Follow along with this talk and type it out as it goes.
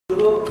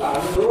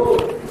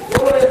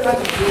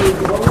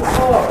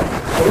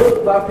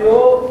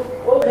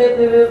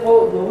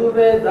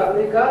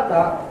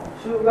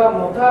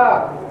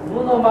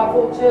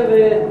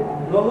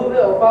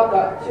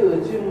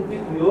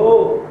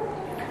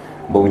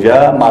bây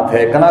giờ mà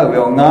thấy cái nào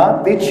vậy ngã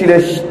tí chỉ là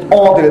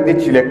tí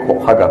chỉ là khó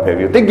khăn phải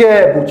biết tí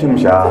cái bút chim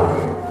sa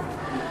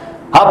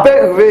hấp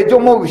về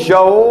trong một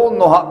show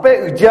nó hấp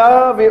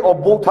giờ về ở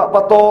bút tháp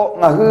bắt đầu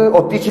ngã hư ở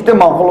tí chỉ tới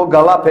mang hồ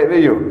gala phải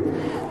biết rồi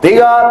tí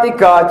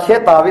cái chế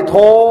tạo về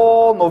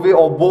thô nó về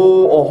ở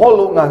bút ở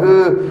hồ ngã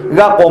hư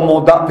gặp ở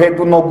một đợt phải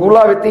tu nó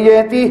gula về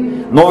tí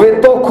nó về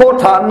to khó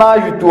thà na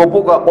YouTube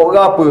bút gặp ở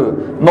gặp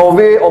nó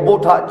về ở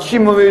bút tháp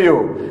chim về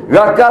rồi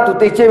gặp cái tu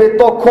tí chế về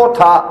to khó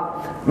thà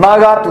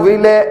naga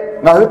tuile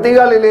na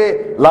hutiga lele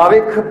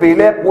lave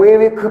khpile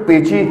pueve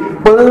khpechi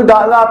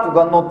purda la tu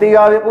ga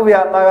notiga ve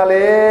puvya naga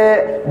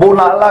le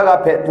bona la ga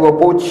phe tu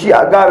po chi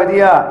aga ve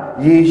dia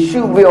yesu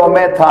ve o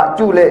me tha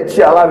chu le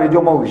chi ala ve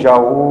jo mo sha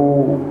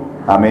u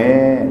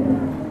amen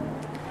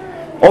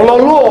olo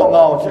lo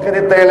nga se ke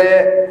te le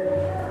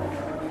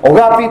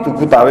oga pi tu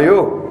ku ta ve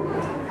yo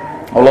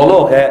olo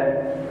lo he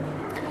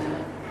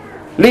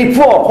li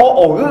pho ho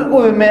o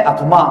gu me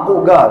atma ko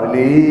ga ve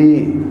le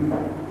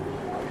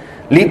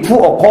li phu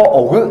o ko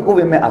o gu ku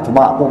me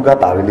atma ku ga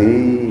ta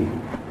le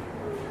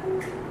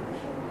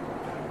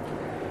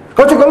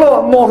ko chu ko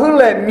lo mo hu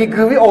le mi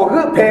ku vi o gu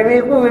phe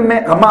vi ku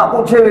me ama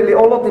ku che vi le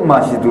o lo ti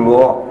ma si tu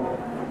lo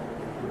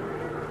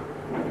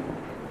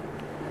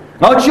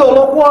na chi o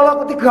lo kwa la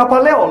ko ti ka pa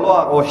le o lo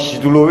o si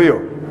tu lo yo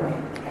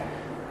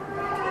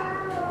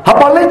ha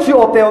pa le chi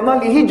o te o na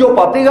li hi jo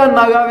pa ti ga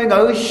na ga ve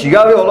ga si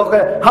ga ve o lo ke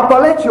ha pa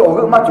le chi o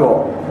gu ma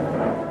jo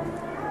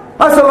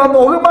asala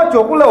mo gu ma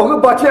jo ku le o gu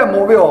ba che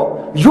mo ve o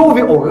yo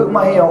vi o gu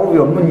ma ya o vi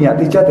o mu nya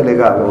ti cha te le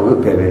ga o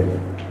gu phe ve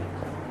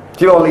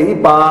ji o li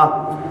pa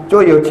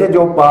jo yo che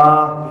jo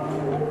pa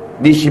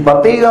di si pa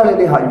te ga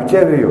le ha yu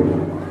che ve yo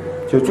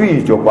jo ju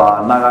yi jo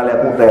pa na ga le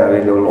ku te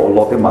ve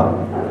lo te ma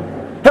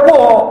he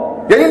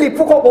ko ye li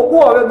fu ko ko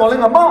wa ve no le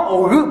ma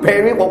o gu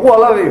phe ve ko wa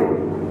la ve yo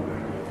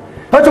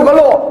他就个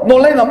咯，我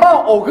来那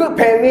嘛，我个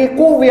陪你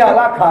过回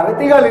来看的，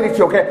第个里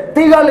小开，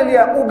第个里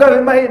啊，我个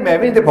人买买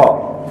面的跑，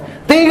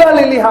第个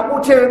里还我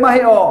吃买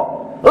哦，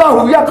老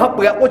虎呀，他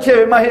不要我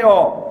吃买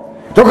哦，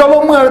就个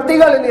我们第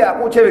个里啊，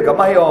我吃干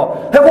嘛哦？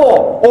那个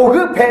我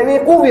个陪你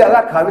过回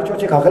来看的，出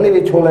去看看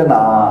里出来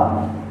呐，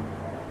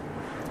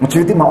我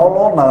觉得嘛，我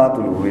老难都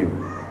路有，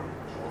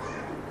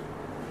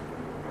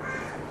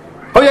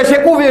我也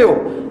是过回哟。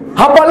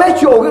hapale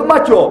choge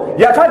macho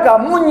yakaka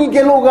muni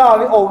ke loga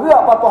oge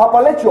apato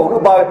hapale choge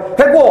ba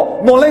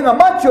heko molenga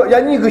macho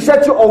yani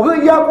gishacho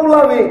oge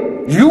yakulawe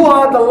you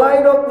are the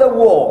light of the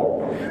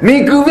world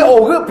ni guwe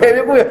oge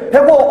pebe ko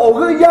heko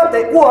oge ya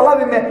de ko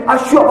lawe me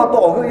ashu apato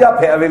oge ya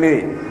pebe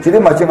le chide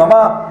machinga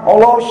ma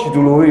olo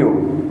shidulo yo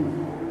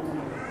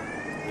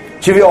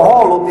chivi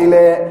holo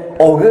tile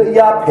oge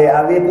ya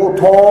pebe ko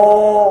to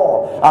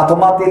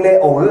automatile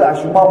oge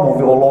ashuma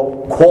movi olo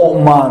ko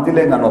ma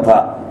tile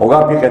nganota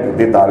oga pi ke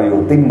de ta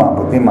yo ting ma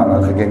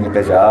na ke ni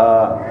ke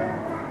sha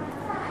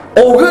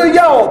oge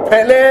ya o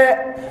pele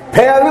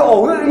pebe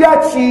oge ya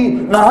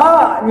chi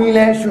na ni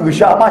le shu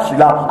sha ma shi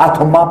la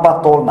atoma pa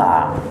to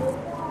na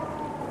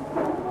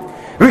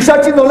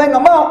Rishachi no lenga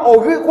ma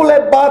oge ko le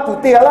ba tu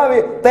te la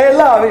ve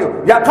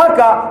ya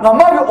kaka na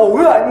ma yo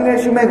oge ni le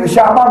shi me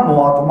sha ma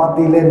mo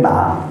automatile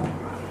na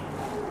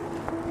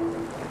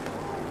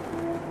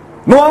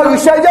no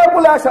rishaja ko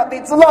la sha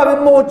ti tsla ve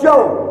mo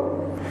jiao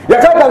ya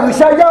kaka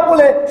rishaja ko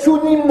le shu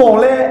ni mo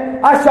le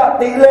asha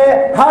ti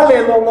le ha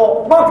le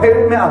lo ma phe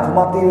me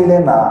automatile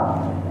na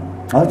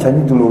a cha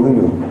ni tu lo ve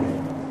yo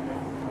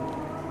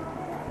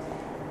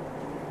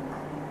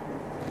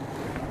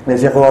ne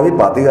se ko vi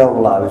pa ti ga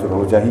la ve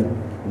so cha hi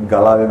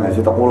gala ve me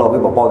se ta ko la ve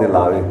ba pa de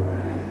la ve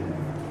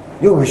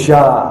yo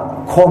risha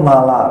ko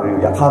na la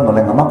ve ya kha no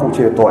le nga ma ko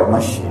che to ai ma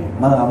shi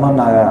ma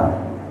na ya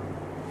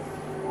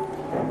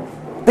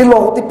ti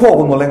lo ti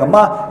po no le nga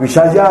ma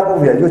risha ya ko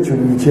ve yo chu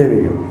ni che ve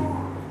yo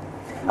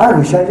a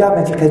risha ya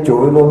me che ke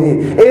jo ve lo ni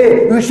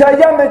risha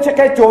ya me che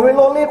ke jo ve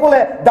lo ni ko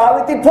le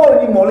da ti po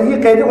ni mo le hi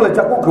ke ni ko le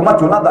cha ko ku ma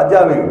chu na da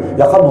ja ve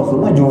ya kha no so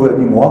na jo ve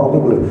ni mo ko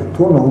ko le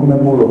to no me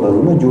mo lo ba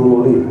no jo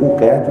lo le o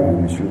ke ju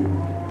ni shu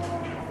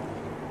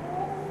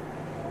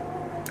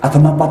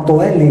atama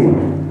pato ele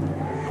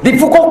di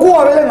fuko ku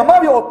avele nga ma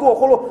vi o tuo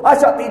ko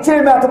asha ti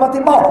che me atama ti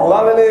ma o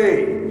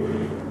avele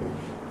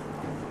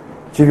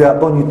ci via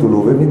ogni tu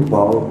lo ve min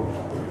pao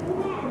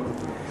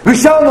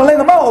risha no le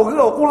nga ma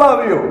o ku la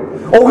vi yo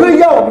o ge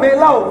ya o me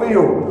la o vi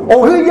yo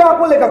o ge ya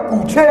ko le ka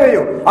ku che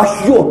yo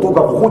ashu to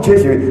ka ko che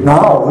che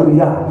na o ge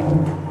ya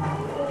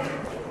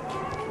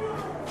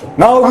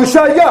na o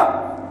risha ya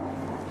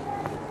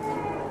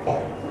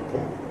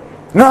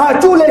na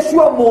tu le shu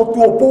mo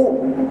tuo po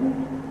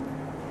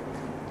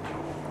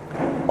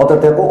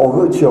어떻게 고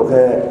어그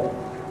지역에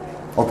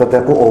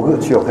어떻게 고 어그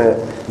지역에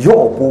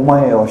요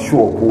부마에요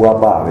쇼부가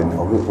바는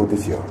어그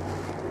어디지요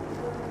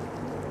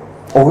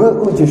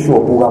어그 어디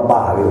쇼부가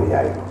바요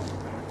야요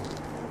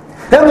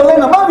但侬来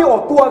那么有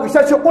多个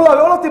下去过来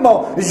了的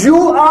嘛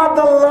 ，You are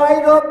the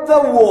light of the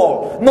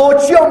world。侬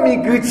叫米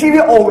个去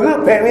的偶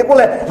尔排位过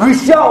来，你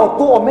下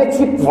多没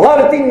去不拉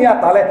的顶呀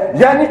打嘞，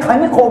让你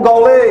看你考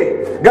高嘞，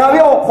然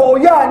后考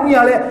呀你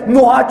嘞，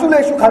侬还就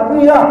来去看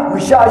你呀，你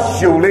下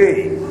修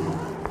嘞，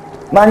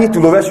那你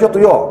读了要需要都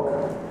要。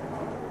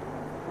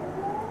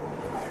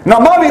那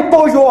么为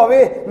多少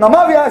位，那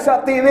么为下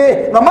对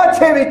位，那么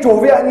前位左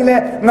位你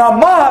嘞，那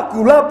么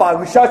古拉把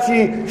个下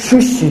去休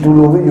息都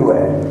了位有哎。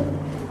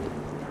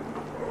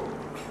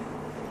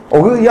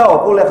我个要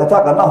过来，他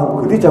讲那好，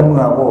佢啲就唔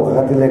啱我，佢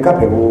哋嚟夾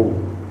皮喎。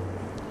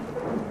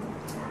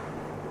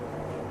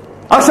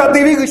啊，下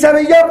地位佢下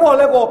面要過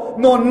嚟個，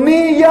我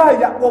你呀，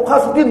我卡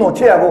數啲攞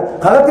車個，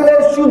佢哋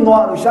嚟收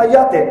攞下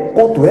呀的，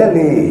我對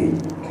咧。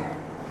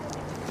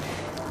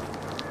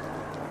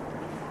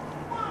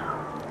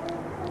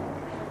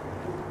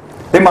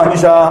你問一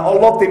下，我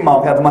落啲毛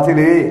片同埋啲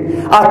咧，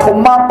啊，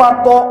同媽巴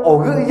多，我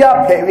個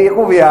呀皮位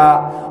嗰邊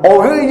啊，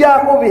我個呀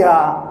嗰邊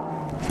啊。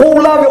我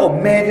拉为我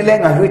买的嘞，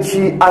我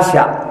去阿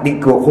下，你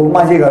个后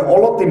妈这个我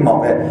老点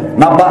毛的，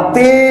那把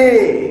地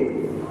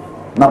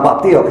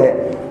OK，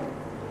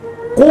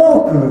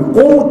 我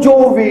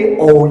作为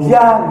我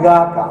呀个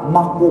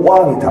马古瓦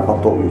的他不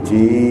多有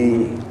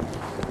几，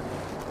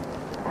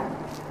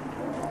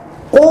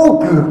我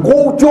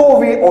作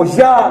为我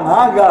呀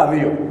那个没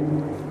有，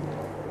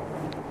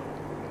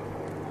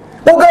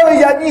我告诉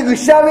呀，你个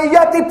下面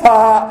呀的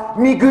怕，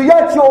你个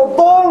呀叫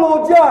多罗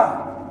家。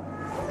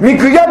你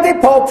个要得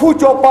跑铺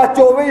脚把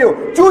脚位有，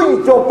注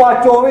意脚把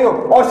脚位有，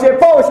而且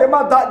跑什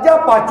么大家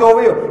把脚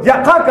位有，也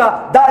看看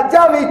大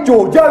家为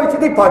脚家为这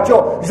里把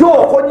脚，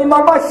若和你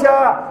妈妈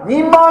下，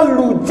你妈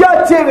路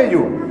家这位有，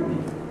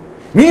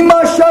你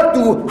妈下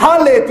肚下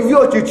来都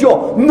要去叫，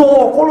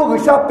我和那个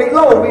下白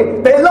老位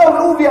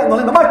乌边，我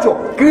那么叫，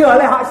跟下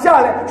来下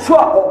来，说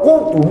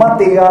我肚妈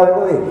对啊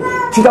喂，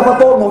其他不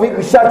多，我为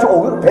个下去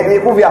我陪陪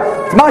乌边，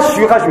妈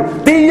学下去，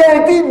第一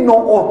点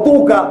我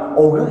多个，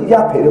我也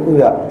陪陪乌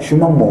边，什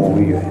么毛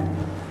病？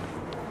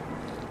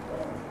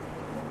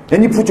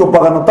人家不做白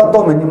个，那达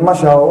到没你妈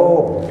下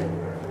哦，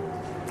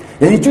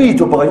人家注意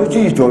做白个，又注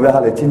意做白下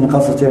来，今年开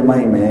始这买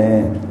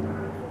没？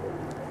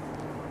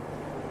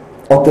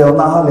我对我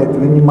拿下来对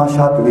你妈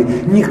下对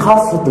你开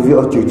始对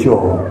要就叫，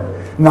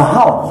那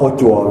好好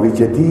做为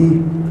这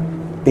的，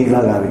对那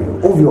个的，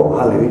我要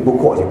下来不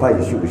过就怕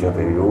也修不下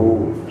来哟，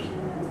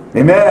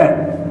明白？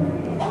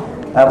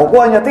哎，不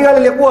过人家对下来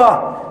的过，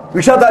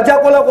为啥大家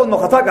过来我弄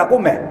他干过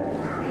没？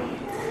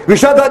为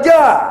啥大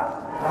家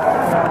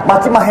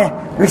？macam mana?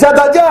 Bisa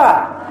saja.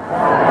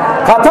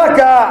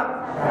 Katakan.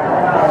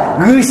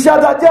 Bisa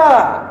saja.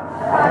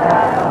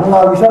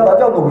 Nggak bisa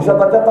saja, nggak bisa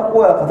saja tak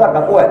kuat,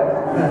 katakan kuat.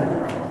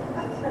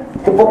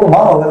 Cepat tu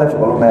mahal kan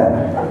kalau meh.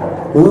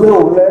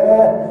 Lu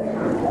leh.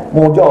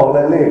 Mau jauh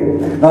leh leh.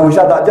 Nggak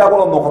bisa saja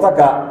kalau nggak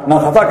katakan.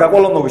 Nggak katakan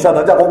kalau nggak bisa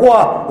saja. Kau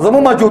kuat,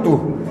 zaman maju tu.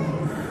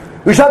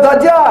 Bisa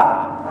saja.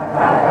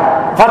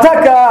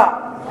 Katakan.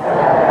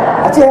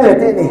 Aceh leh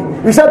ni.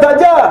 Bisa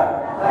saja.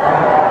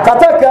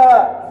 Katakan.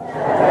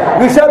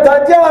 Bisa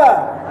saja.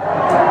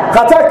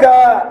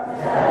 Katakan.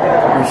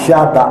 Bisa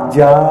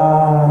saja.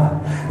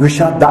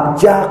 Bisa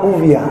saja aku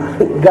ya.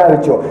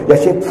 Gajo. Ya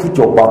saya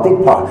coba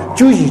tipa.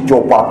 Cuci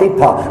coba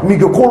tipa.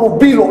 Minggu kalau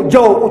bilo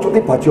jauh aku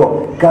tipa jo.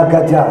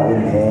 Gagal jauh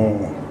ni.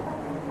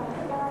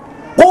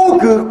 Kau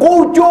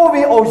jauh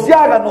o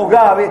siaga no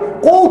gawe.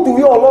 Kau tu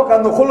yo lo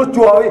kan no kalau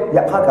jauh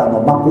ya kagak no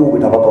maku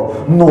kita betul.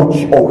 No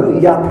oh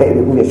ya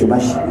pede aku ya cuma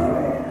sih.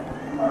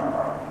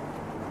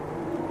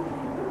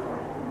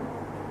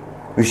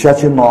 有下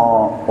去嘛，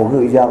我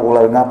个一家过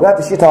来，俺不要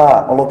的其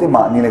他，我老对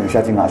嘛，你那个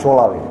下去俺说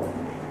了呗。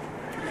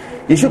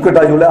也许给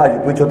他有了，就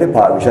不晓得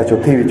怕，有下去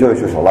体育教育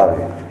就说了呗。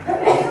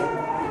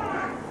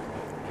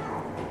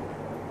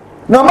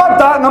那么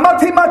大，那么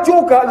他妈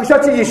教个，有下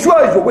去也需要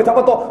有会差不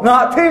多，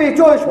那体育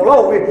教育说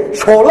了为，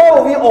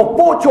我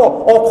包教，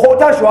我考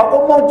大学，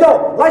我冇教，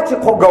来去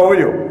考高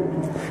哟。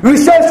 有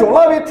些说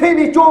那位体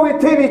育教育，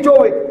第二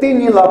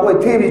那位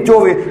体育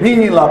教育，你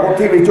那个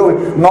体育教育，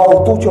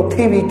我都叫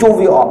体育教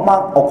育啊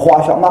嘛，我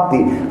夸下嘛的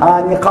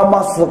啊，你看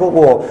嘛是嗰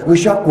個，有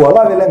些過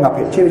那位咧，我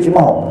陪體育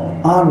嘛好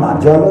啊，哪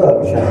家了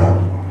有些，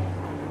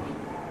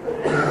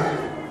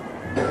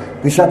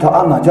有些他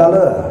啊哪家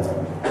了，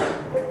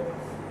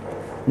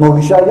我有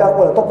些呀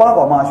過來都八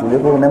卦嘛，兄弟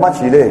哥，你嘛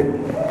起嘞，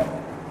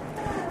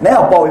你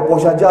要包一包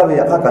下家位，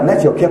他講你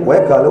就開國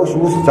家了，我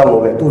50家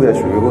落來都要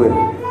學會。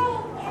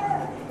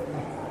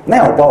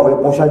 那我包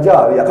我下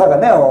家也看看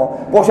那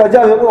我下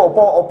家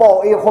我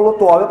包一好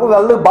多我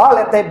要了把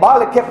来带把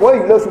来开我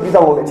有了属于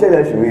在我的车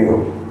来属于有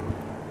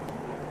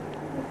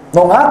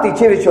侬俺的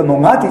车里去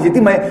侬俺的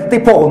这没得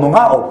包侬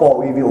俺我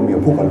包因为我没有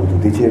破坏路途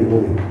的车里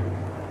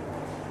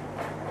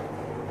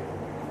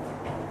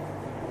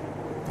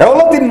然后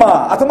老弟嘛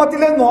啊他妈的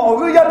嘞我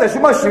个要的什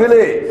么学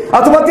嘞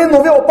啊他妈的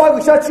侬我包个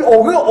下去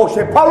我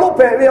是怕路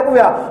牌为不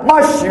呀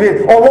嘛学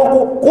嘞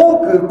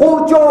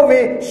我教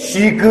为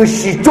洗个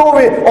洗教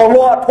为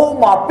我托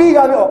马比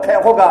个我开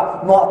好个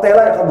我带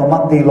来很多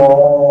嘛的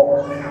咯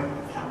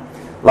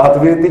拉这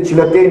个的起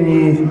来给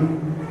你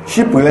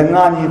是不能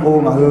按你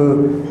过那个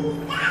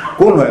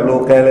过来路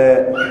开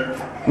嘞，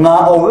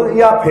那我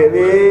也陪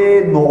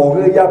的，那我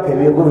也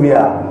陪的过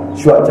边，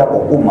需要加保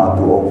护嘛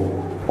多，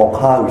我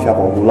看有些保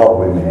护老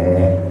为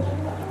没，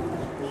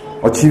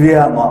我去边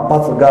那八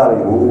十个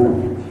有，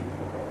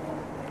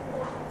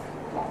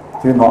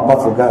就那八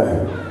十个。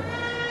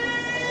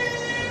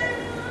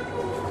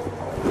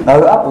那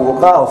阿婆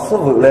家师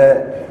傅嘞，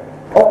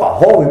我把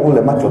好的过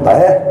来嘛做大。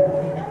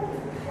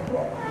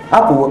阿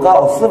婆家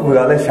师傅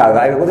嘞下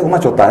来我这个嘛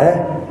做大。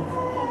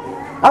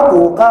阿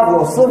婆家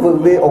师傅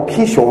嘞，我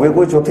去学的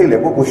我做体力，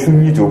我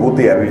训练做不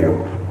对啊，就。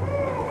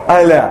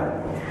哎嘞，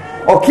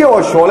我去我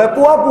学嘞，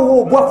不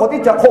好的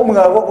讲好么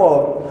个，我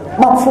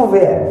个嘛付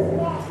费。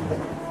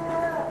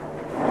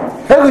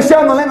那个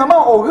香港人他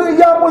妈我个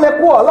呀不来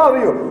过那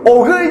边有，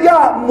我个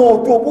呀毛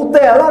做不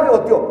对那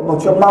边丢，我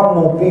就嘛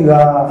毛病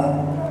啊。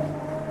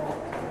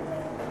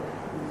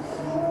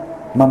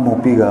蛮毛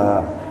病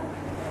啊！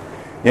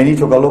人家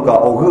说个路个，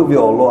我个不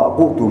要了，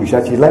不读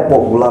下去来保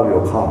护那边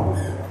靠。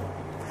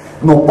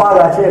农巴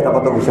拉车，他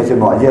们都下去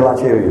农业拉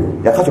车哟，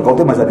也看出高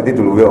头嘛，下地地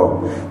路哟。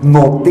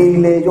农地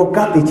嘞，有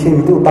家的车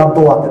都大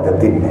多啊，在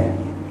地呢。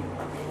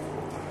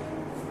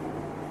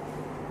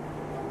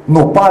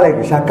农巴嘞，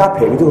个下家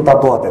配都大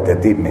多啊，在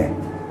地呢。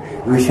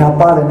个下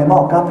巴嘞，你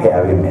妈家配啊，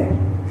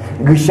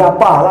呢。个下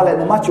巴啦嘞，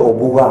你妈做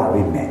不啊，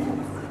呢。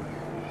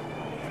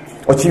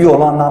我只有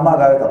那妈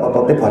个，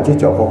到底跑去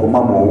找个妈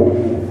母，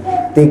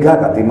地家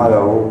个地妈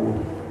个，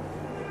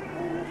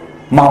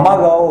妈妈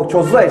个，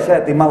就是一些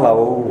地妈个，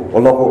我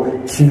老婆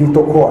吃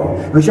多快，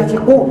我想去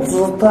过知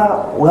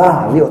道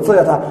哇，有这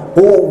样他，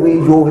我为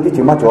有的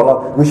地妈做了，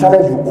我现在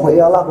有快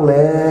呀那个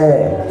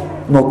嘞，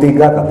我地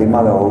家个地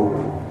妈个，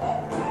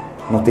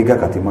我地家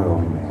个地妈个，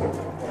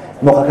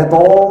我还多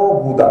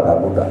不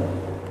得，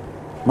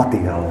没地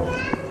个了，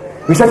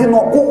我想去我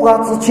过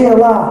个之前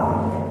啦。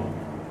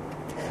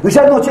有些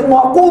东西我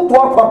过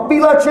多款比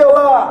了钱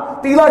了，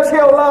低了钱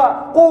了，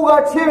过个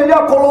钱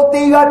要考虑，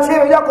低个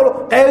钱要考虑，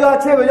低个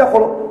钱要考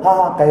虑，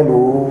哈，该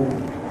路。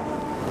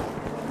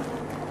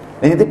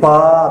人家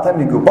把他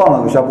们个帮了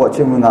个小伙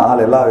钱们拿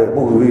来拉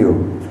不会有，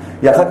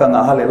也看看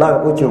拿下来拉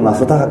不就拿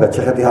是他个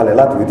钱的下来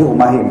拉对对我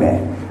买没？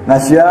那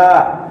是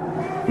啊，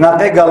那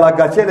这个那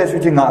个钱的事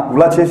情拿过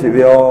来钱是不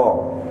哦？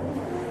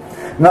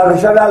那个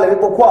小伢来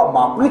不夸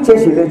嘛，不接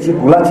起来去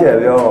古拉去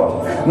了，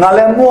那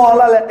来摸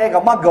那来那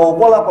个嘛搞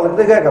过了，过来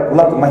这个古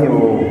拉都没有，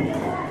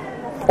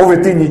我为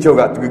第二就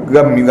个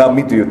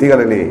米都有这个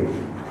嘞，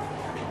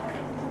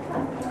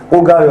我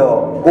讲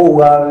哟，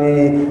我讲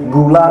为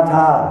古拉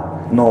他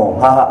喏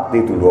哈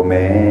地都罗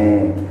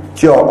没，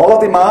就我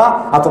的嘛，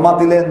啊，他妈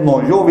的嘞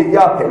喏有为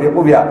呀配的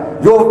不别，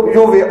有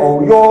为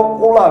哦有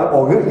过来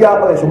哦有呀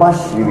过来什么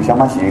洗的什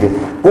么洗的，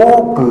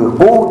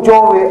我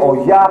叫为哦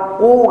呀，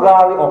我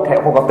讲为哦配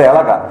我个带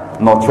那个，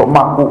喏就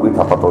嘛我为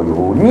他不都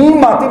有，你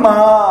嘛的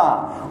嘛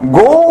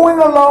 ，going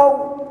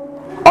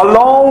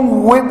along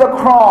with the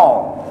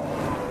crowd，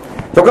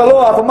 这个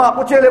咯啊，他妈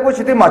不接来不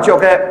去的嘛就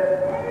该。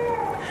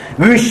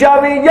为啥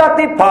为亚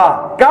的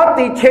怕，家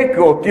的切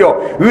狗掉？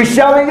为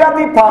啥为亚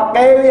的怕？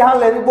该为哈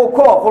来的不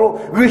可可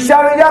为啥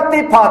为亚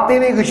的怕？对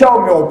那个小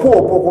苗破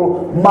不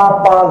可马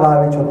巴个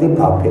为出的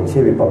怕配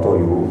切为不都有？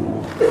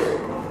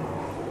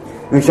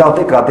为啥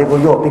的家的个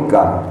有的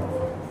家？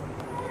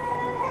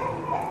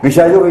为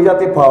啥有为亚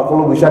的怕？可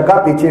为啥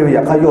家的切为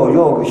亚有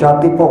为啥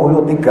的怕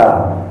有的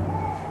家？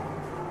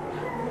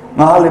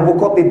那来不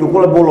可的都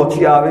过来不落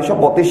去啊！为啥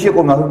不的些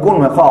个那个功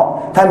能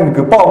好？他们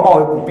个包帽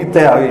不比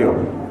得啊哟。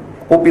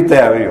我比得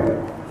了哟，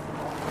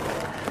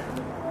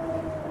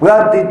我要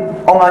的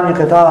我按你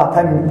给他，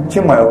他去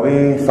买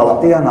回沙拉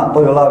店啊，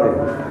都有那位，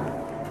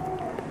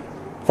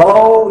沙拉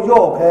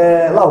有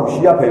开老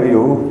西啊，陪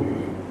有，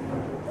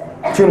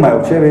去买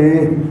回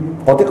去，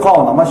我的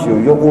靠那么少，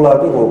有过来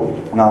这个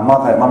俺妈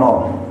开嘛喏，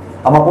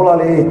俺妈过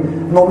来嘞，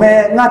我们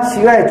俺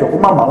起来就过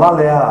妈麻辣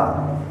嘞啊，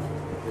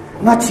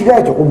俺起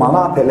来就过麻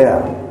辣陪嘞啊，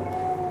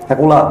还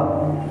过来，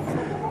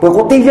不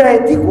过底下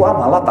的过俺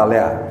麻辣打嘞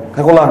啊，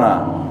还过来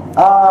呢。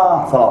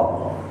啊，操！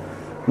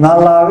那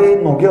拉位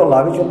农家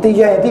拉位就底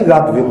下的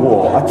个对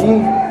过，阿姐，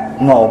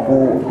我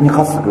不你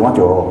看是个嘛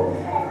就，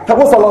他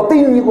我说了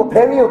顶你个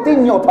陪没有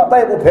顶牛他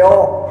带不陪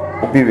哦，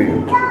我比没有，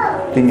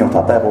顶牛他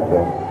带不陪，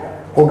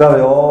我讲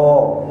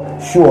哟，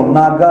说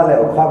那个嘞，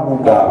我看不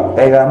个，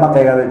这个嘛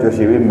这个就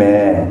是为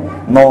咩，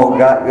我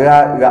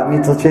个米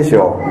之前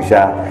说，为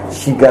啥？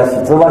是个是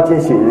这话这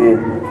些的，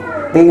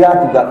对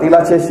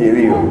啦这些的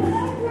哟，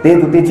对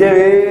这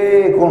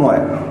个讲来。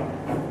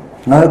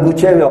那不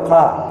切要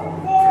卡，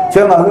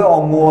这那个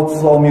我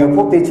做没有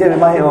不得切的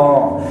嘛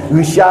哟，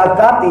有下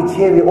家的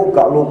切的我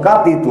搞路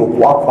家的都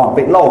挂狂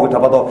被老差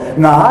不多，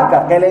那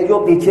个该来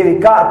有的切的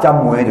家家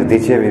没就得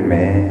切的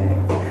没，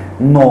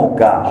那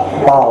个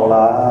包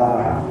啦，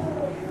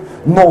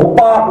那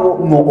包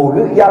我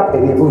个也配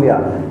的不呀，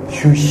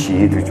休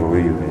息就做有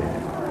的。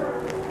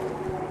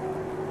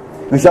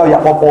我想也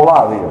不包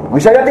啦的，我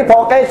想要的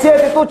跑该切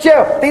的都切，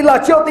地啦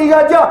切地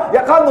个叫，也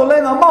看到嘞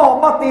那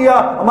马地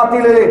啊，马地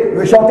嘞，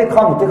我想的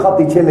看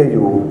的切嘞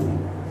有。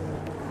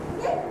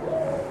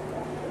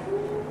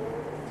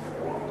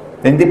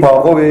人哋跑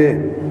過去，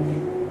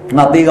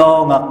我哋個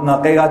我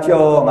計個招，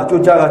我做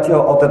家個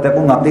招，我特特個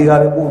我哋個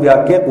個別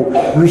嘅個，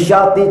佢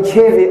下啲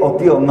車位我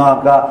哋我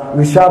個，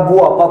佢下部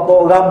啊把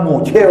多個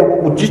冇車個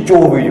個只做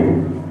嘅哟，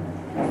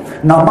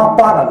那麼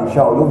巴個佢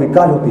下有未加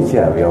咗啲車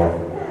嘅哟，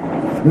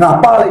那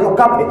巴咧要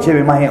加平車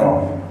位買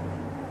哦。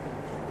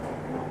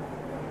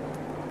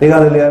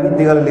Tinggal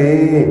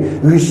le,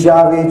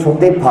 usahawe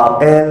chote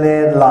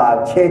pakele la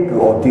cek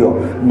audio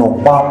no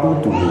papu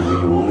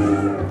dulu.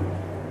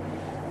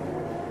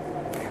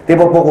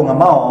 Tiba pokok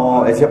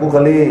ngamau, siapa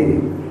kali?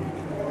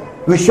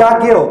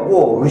 Usahawe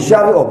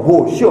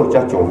obo sio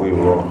jatuh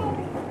yo.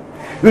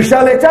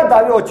 Usahawe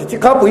jatuh yo,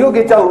 cikapu yo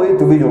jatuh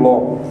itu yo.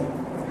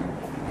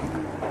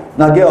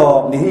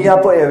 Nagio ni ya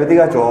to ya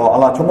tiga jo,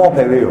 ala cuma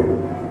pewe yo.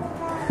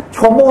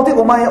 Cuma tu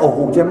kumai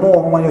oh,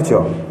 cuma kumai yo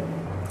jo.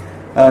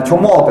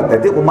 Cumaแต่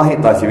ที่กูมาเห็น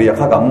ตาชีวิต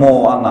ข้ากับโม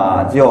อันน่ะ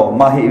เจ้า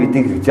มาเห็นวิธี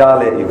คือจ้าเ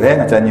ลยอยู่แค่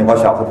งั้นจะนี่ว่า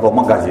ชาวเขา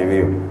มันกาชีวิ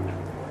ต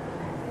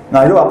นา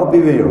ยว่าก็ปี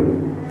วิว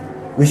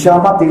วิชา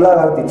มาตีลา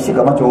กันติดชิ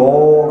กับมาโจ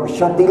วิช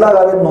าตีลา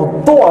กันโน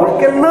ตัวมันแ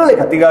ค่เลื่อย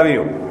กับตีกันวิ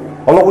ว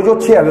เอาเราก็โย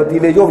เชี่ยวิวตี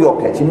เลยโยวิว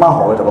แค่ชิมาห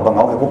อยแต่ก็ต้องเอ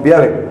าแค่กูเปีย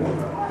เลย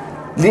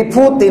ลิ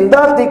ฟูตินด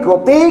าติโก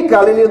ตีกั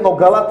นเลยโน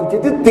กาลาตุจิ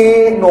ตตี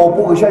โน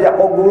ปุกชายาโ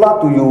อกุลา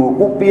ตุอยู่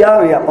กูเปียเ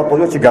ลยอะพอตัว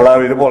โยชิกาลา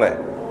เลยบ่เลย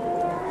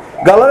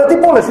Galau ti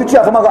boleh suci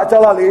sama gak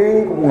cala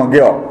li,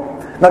 ngagio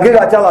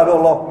gak cala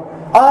Allah.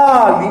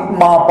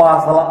 Lima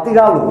pasal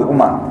 30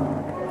 kumang.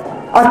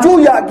 Acu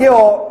ya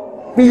geo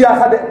pia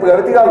kade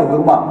berarti 30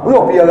 kumang.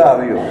 Yo pia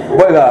gawe yo,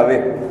 boy gawe.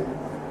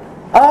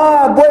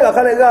 Boy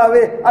kade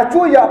gawe.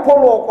 Acu ya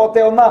polo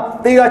hotel na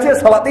 3 ce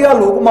salat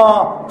 30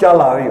 kumang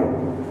cala yo.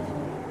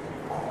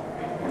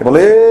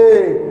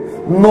 Boleh.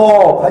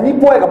 No, ni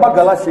boy ka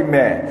bagala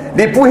sime.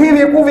 Di puhi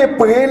ku ve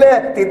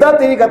pele, ti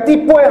date ka ti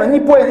boy na ni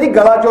boy di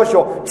gala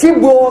josho. Chi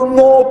bo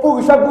no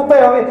pu sa ku pe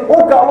ave, o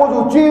ka lo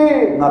ju chi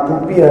na tu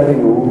pi ave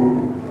yo.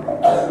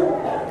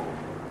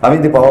 Ami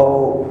di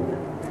pao.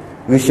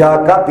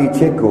 Wisha ka ti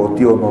che ko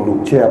ti o no lu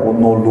che o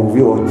no lu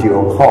vi o ji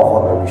o ha ha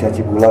na wisha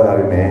chi bu la ga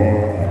me.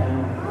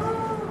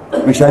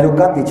 Wisha yo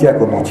ka ti che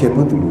ko no che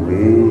bu tu lu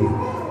ve.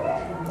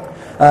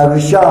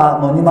 Wisha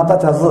no ni mata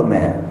cha zi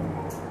me.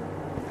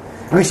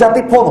 Wisha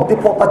ti po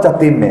ta cha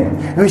ti me.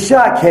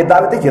 Wisha ke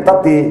da ti che ta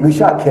ti,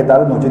 wisha ke da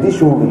no je ti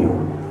shu yo.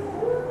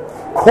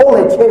 Ko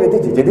le che ve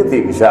ti je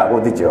ti wisha o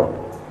ti jo.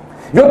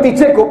 Yo ti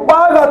che ko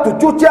pa ga tu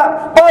chu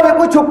cha, pa le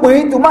ko chu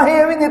pui tu ma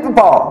he ni tu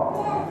pa.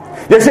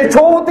 Ye se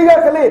chou ti ga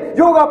kale,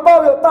 yo ga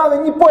pa yo ta le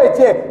ni po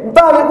che,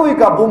 ta le ko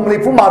ka bum li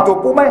fu ma to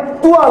pu mai,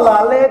 tu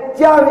ala le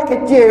cha ve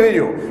ke che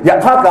yo. Ya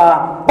tha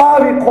ka pa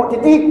vi ko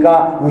ti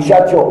ka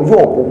wisha cho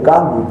yo pu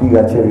ka ngu ti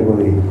ga che ve ko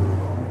le.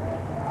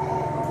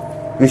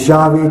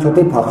 Wishawi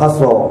chote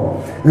pakaso,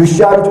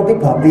 wishawi chote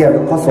patia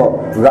kaso,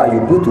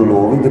 rayu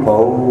butulo ini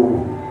pau.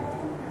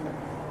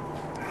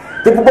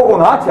 Tapi pokok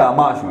ngaca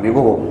masuk ni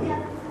pokok.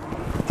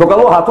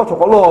 Cokalo hato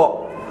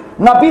cokalo,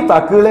 ngapi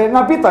tak kele,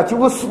 ngapi tak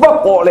cuba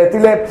sebab kok le,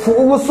 tile fu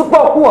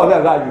sebab kuah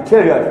le rayu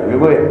cewek ni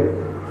boleh.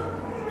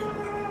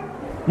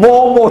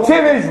 Mo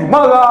cewek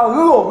jumaga,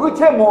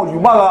 cewek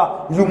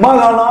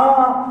jumaga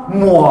lah,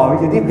 mo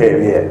jadi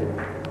bebe.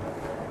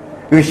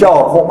 Wisha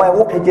ko mai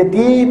wo ke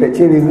ti be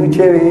che wi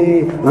che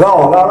wi la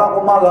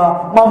ko ma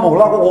ga ma mo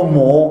la ko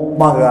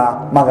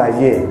ma ga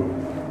ye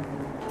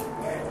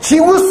chi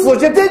wu su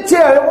je de che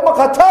ko ma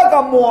ka ta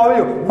ga mo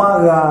yo ma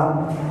ga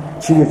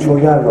chi ye cho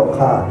ya yo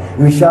kha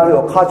wisha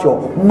yo kha cho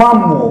ma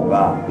mo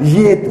ga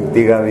ye tu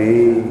de ga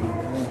wi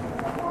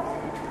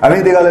Ami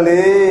de ga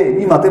le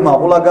ni ma te ma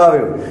ko la ga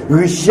yo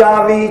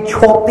wisha wi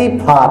cho ti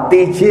pha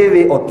te che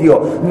wi o ti o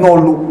no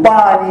lu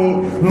pa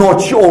ni no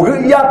chi o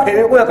ge ya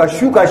phe ko ya ka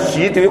shu ka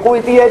shi de ko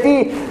ti ye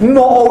ti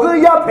no o ge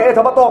ya phe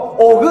ta ba to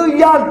o ge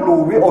ya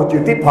lu wi o ji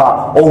ti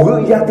pha o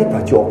ge ya ti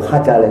pha cho kha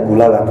ja le ku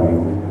la ga tu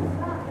yo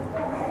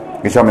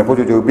ke sha me po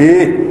jo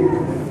bi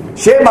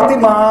she ma ti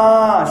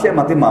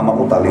ma ma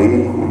ko ta le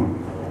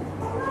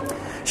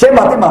she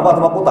ma ti ma ba ta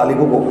ma ko ta le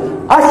ko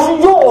a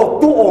shi yo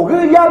tu o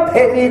ge ya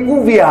phe ni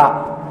ku wi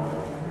a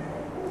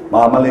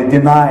Mama le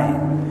deny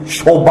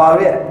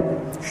shobare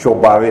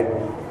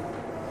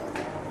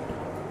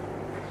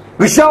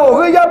Wisha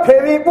o ya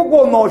phewi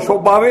buko no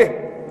shobare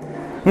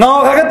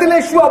na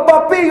khagatile shu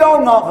abapi go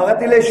na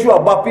khagatile shu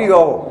abapi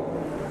go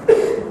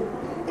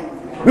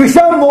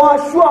Wisha no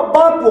shu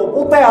abapo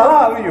uta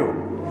ala yo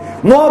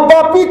no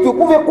abapi tu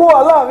ku ve ko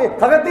ala ve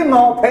khagati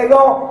no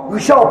phego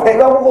Wisha o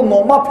phega ko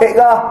no ma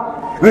phega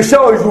Wisha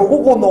o ju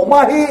ko no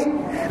ma hi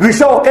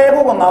Wisha o ke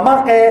ko na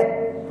ma ke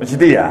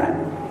jidia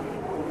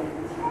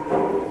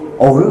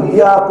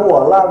ya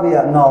ko la vi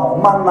no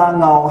man na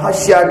no ha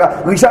sia ga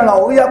wi sa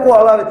no ya ko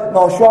la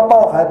no shwa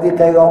bao ha ti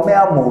kai ga me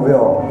a mo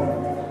veo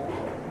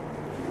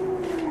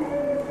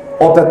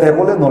o te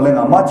ko le no le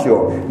nga ma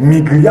chio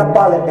mi gya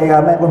pa le e ga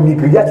me ko mi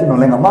gya chi no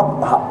le nga ma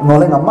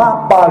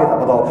pa le ta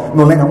to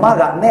no le nga ma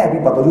ga ne bi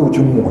pa to ju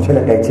chu mo che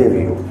le kai che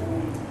vi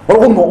o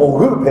ko no o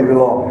ru pe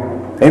lo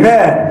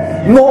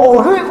amen no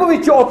o ru ko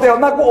vi cho te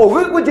na ko o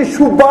ru ko ji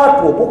shu ba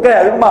ko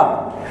ka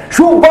ma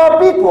Shu ba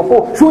bi to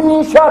po, shu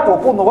ni sha to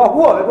po no wa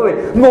hua ve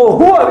no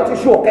hua ve chi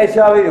shu kai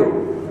sha ve yo.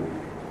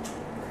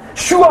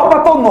 修阿巴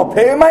多诺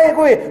陪买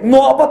个，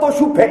诺阿巴多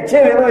修陪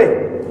切个，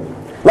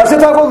那是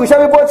他个下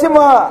面报去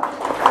嘛？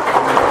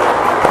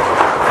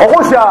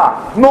我想，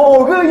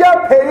诺个要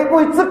陪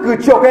个这个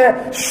叫个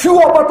修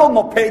阿巴多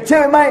诺陪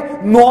切买，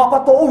诺阿巴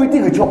多为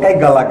这个叫个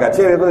个那个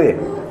切个，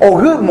我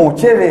个冇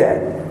切个，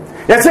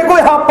也是个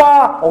哈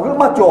巴，我个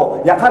嘛叫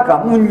也他个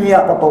木尼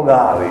阿巴多个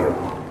了。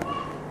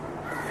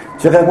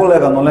这个过来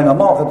个侬那个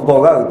猫很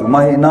多个都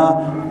买那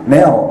没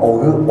有，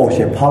我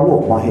先跑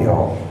路买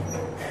有，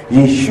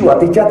也需要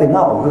在家的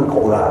那我个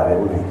口个了。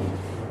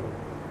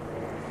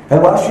哎，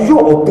我需要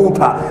我多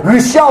他，我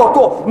小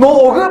多，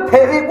我个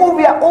陪的我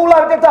边我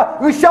来个他，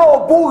我小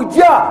不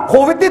家，何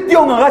为的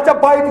丢啊？才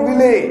摆的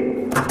嘞，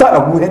他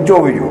不很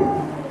教育。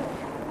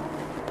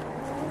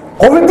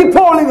何为的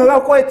跑嘞？我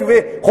怪的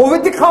喂，何为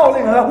的考嘞？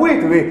我会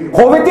的喂，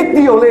何为的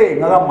丢嘞？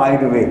我买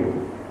的喂。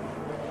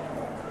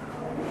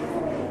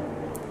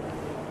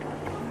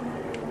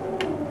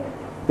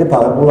你跑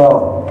不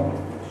了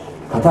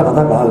，kata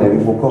kah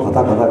lebih buku,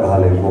 kata kah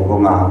lebih buku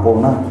ngaku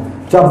na,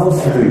 campur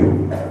setuju.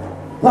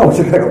 Lah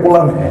usia kayak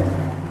pulang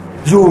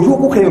yo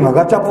aku kayak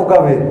nggak campur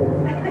kawe.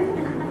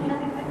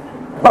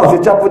 Lah usia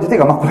campur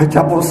jadi nggak makan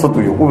campur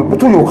setuju.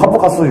 Betul yo, kamu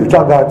kasih yo,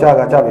 jaga.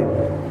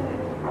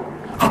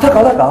 Kata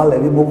kah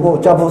lebih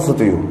buku, campur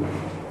setuju.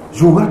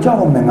 Juga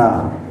jauh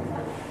menga.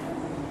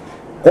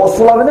 Kau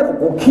selalu ni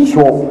kau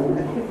kisah.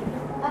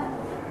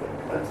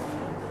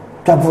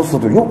 campur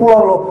sudu yo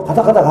pulau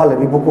kata hal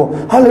lebih buku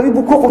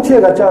kau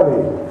cega cabe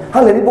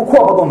hal lebih buku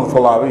apa tu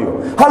nusolawi yo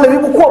hal lebih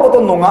buku apa tu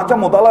nungaca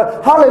modal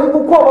hal lebih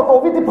buku apa tu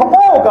biti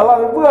pamo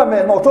galawe bukan me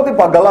no coti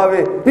pa galawe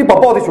di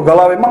papa di su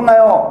galawe mana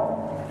yo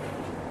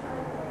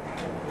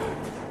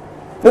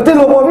jadi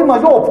lo bawa bima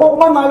yo pok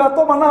mana la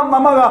to mana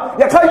mama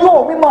ya kai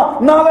yo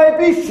bima nagai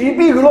bi si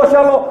bi lo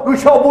shalo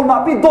ushabu na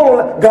bi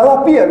dolo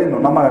galapi ya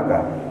bino nama ka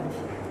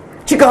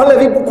jika hal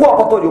lebih buku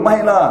apa tu yo mai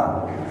la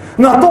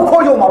那都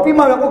可以嘛？比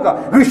嘛那个，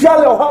你下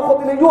了话，我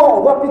的药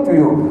我比对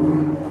哟。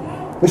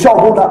你小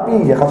不那比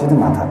也还是得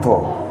蛮他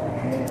多，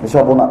你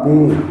小不那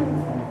比，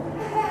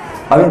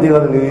还有这个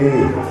嘞，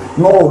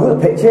我个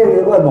陪车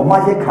的个，我买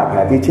些卡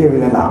牌的车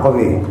的哪个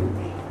位？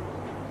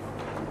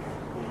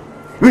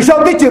你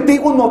小的就对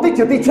我拿的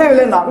就对车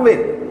的哪个位？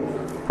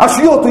啊，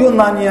需要对有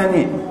哪年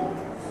呢？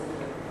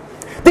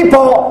对不？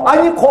啊，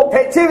你可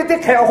陪车的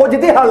开或者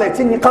的下来，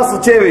请你开始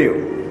车位哟。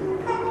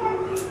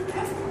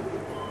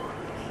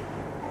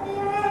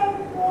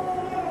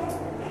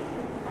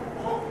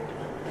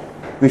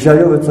Bisa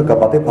yo itu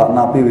kapate pak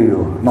nabi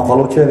yo, nak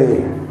kalau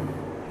ceri,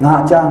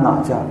 ngaca,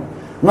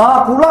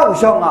 ngakula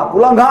bisa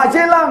ngakula,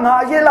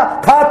 ngajela,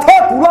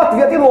 kata kula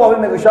tiga luar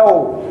ni bisa.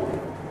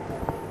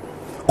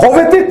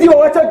 Covid itu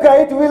aja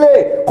kait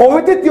wile,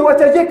 Covid itu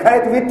aja je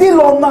kait wile, di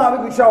luar na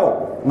bisa.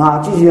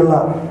 Ngaji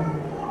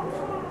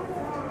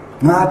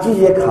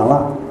je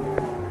kalah.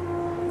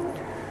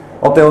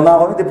 Otel na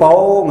kami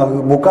tipau ngak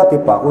buka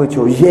tipa, kau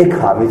cuci je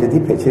kah, jadi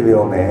pece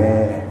yo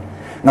ne.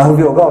 Ngahu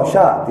bio kau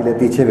sah, tidak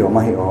pece yo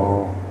mah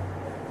yo.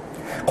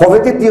 Kau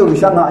itu dia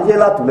bisa nak je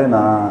lah tu le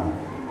na.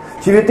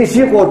 Jadi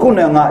si kau ni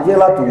nak je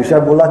lah tu bisa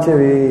bola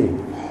cewe.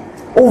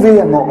 Ubi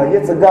yang nak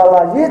je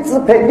segala, je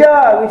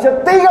sepega, bisa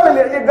tiga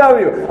le je kau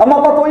yo. Ama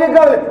apa tu je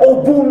kau le?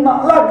 Obu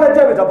nak lah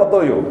kerja bisa apa tu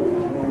yo.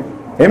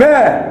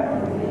 Amen.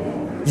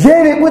 Je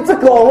ni pun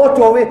sekolah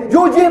cewe,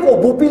 yo je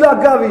obu bila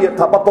kau yo,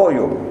 apa tu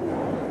yo.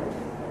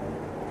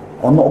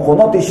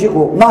 Ono ti si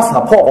ko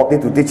nasa po ti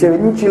tu ti cewe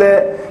ni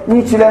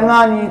cile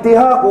ngani ti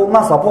ha ko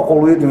nasa po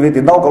ko lu ti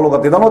ti dau kalau ka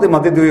ti dau ti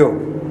mati tu yo.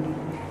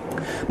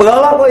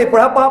 Pagala ko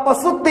iprapa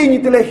suti ni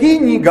tile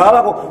hini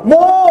gala ko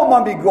mo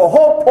mambigo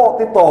hopo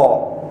ti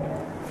to.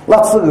 La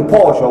tsu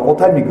po sho ko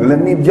tai mi glen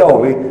ni jiao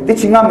we ti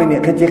chinga me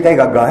ni ke je kai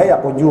ga ga ya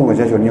ko ju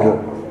je sho ni ko.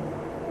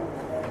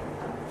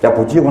 Ya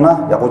po ji ko na,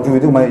 ya po ju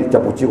tu mai ya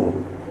po ji ko.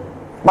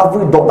 Ma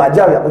vu do da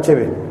ja ya ko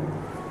chewe.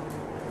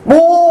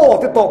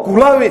 Mo ti to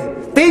kula we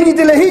ti ni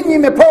tile hini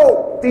me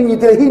po, ti ni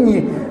tile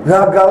hini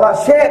ga gala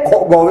she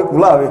ko go we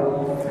kula we.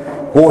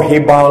 Ho he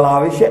ba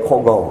la we she ko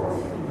go.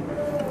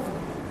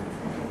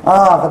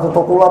 Ah, kata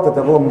tokula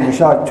tete ko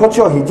bisa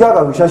chocho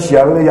hijaga bisa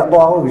siare ya to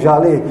ako bisa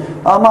le.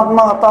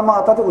 Ma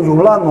ta tu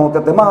jumlah no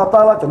tete ma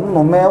ta la chanu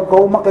no me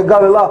ko ma ke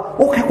galela.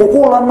 O ke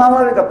ko la na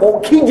la ka ko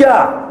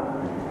kija.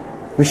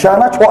 Bisa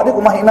na chwa de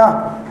ko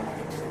mahina.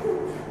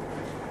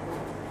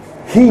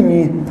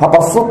 Hini apa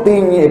suti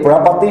ni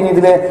berapa ni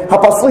dile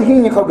apa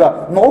sehini kaga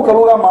no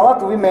kalau ga mala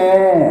tu me.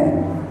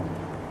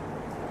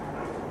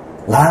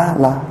 La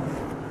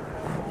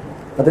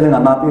Kata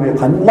dengan Nabi ni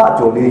kan la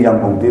joli yang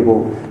bukti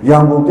ko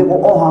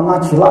oh hanga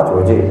cila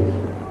joje.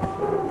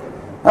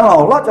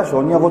 Ah, la ja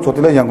sonia ko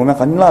chotile yang ko me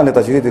kan la le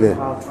ta siri dile.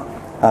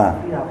 Ah.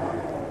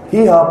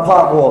 Hi ha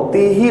pa ko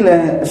ti hi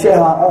le she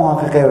ha oh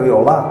ha ke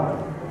yo la.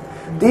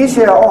 Ti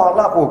she ha oh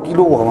la ko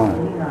kilo ko ma.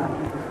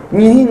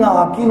 Ni hi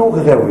na kilo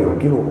ke yo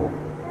kilo ko.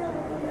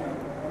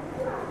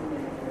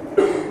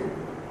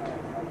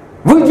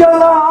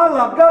 Vujala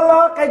ala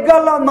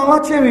gala na la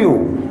cheviu.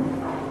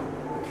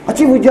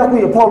 Aci wujaku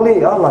ya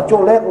pole Allah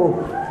cole ko.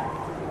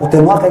 O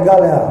tema kai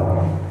galea.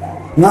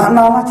 Na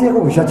ce ko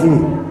bisa ci.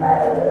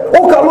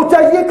 O kalau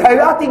caje kai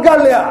ati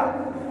galea.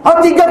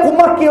 啊，这个我们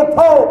叫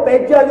跑，白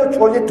家要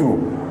错一度，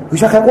为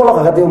啥开过了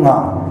还丢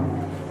啊？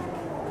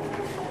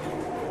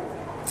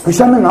为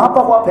啥么拿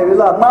把话陪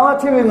了？拿了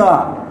车位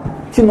啊，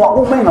去拿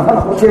屋门啊，看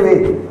到好车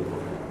位。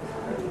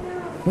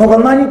那个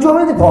那你叫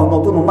人家跑，那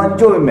都能那你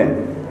叫人没？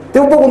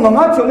对不？我们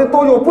那叫的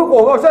都有不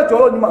过，现在叫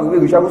了你们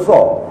为啥不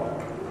少？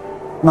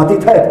那的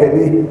太陪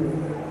了，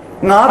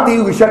那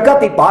的为啥个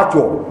的八角？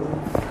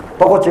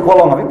包括结果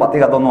了，那边把这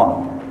个都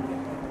弄，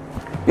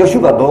要修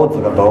个多，这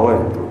个多哎。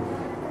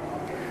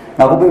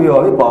那个比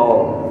如一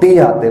包地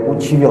下的，我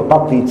起了搭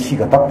地，起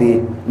个搭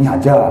地，你还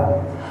家？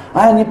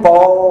哎，你包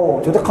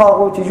就是靠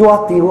过去要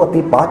地或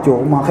地八角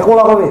嘛，还过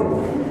那个喂。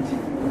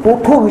我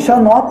拖一下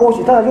拿过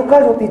去，他就改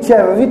着地起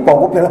来，你包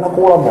我别让他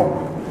过了么？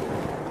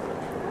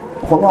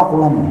过拿过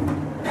了么？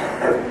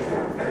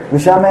为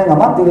啥么？俺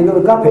妈地里有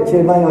个赔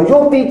钱没有？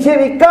有地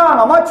钱你干，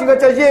俺妈几个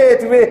这些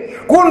对不对？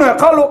过年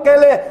靠路给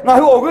嘞，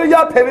俺我个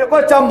家赔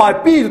我家买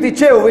币的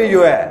钱会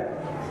有哎。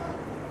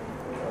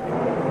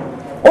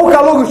我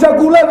kalau rusya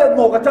gula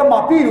no kaca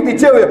mapi di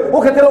cewek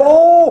o kata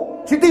oh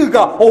citi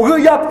ka o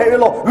ge ya pe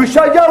lo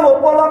rusya ya lo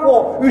pola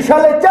ko rusya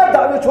le ja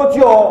da lo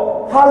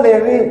chocho ha le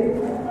ri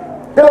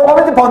te lo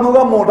ame ti panu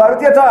ga modal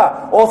ti ta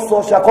o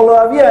so sha ko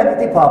la via ni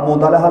ti pa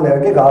modal ha le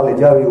ke ga le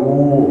ja wi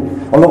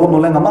o lo ko no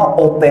le ngama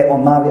o te o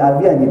na vi a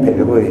via ni pe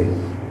ko e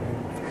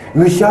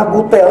rusya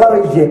gu te la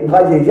ye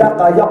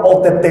ka ya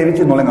o te te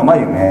ri no le ngama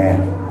yin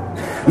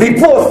你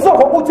不说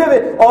我不确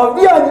定，哦，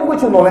你你不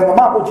去弄那个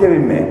嘛不确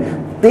定没？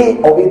第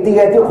我一第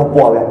二就可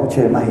播了，不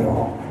确定没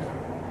有。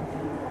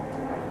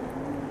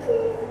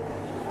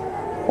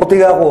我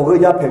第二我个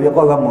家陪陪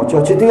个个么，就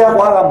第二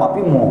我个嘛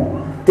比么，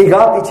第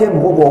二比前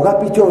我个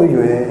比较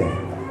远。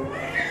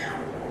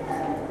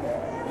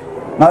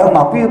那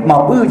嘛比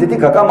就第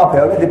个个嘛陪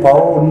陪的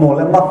跑，弄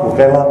了嘛不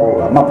该啦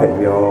个嘛陪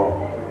陪哦，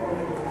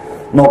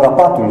弄个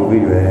八度路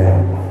远。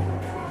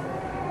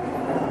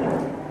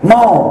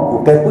猫，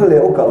我该不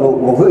了，我搞了，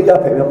我会要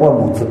陪陪我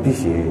母子必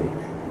须。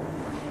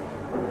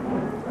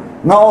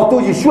那我都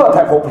是需要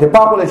太好陪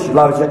爸过来洗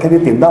拉去，肯定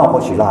顶到好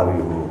洗拉的哟。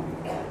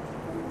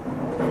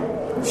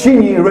悉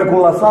尼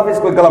regular service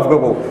过个了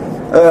不？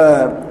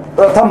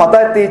他们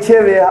在地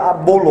切位啊，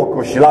菠萝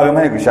过洗拉有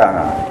没有个啥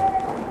啊？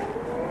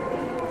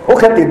我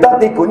看顶到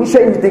地过，你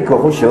现在地过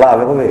好洗拉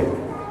的不喂？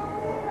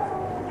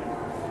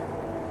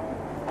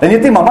人家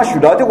对妈妈学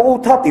到的，哦，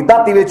他对大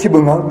对的去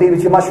门行，对的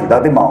去嘛学到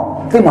的嘛，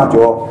对嘛就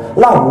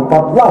老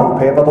虎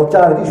陪把到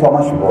家里的小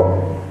嘛学过，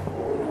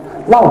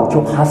老虎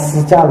就怕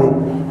死家里，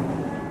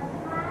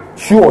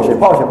学我些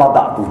跑些把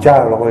打赌家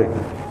了会，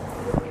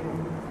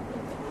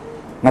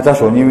那咋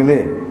说你们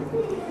嘞？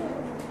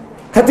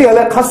他这样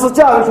嘞，他死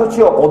家里说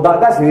去哦，我大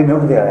概是没有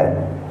这样嘞，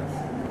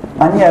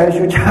啊，你还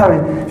学家里，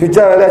学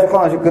家里来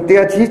看去个第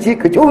二几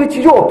个就会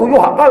去要都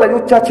要下来就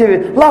家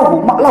去老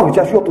虎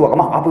家需要多干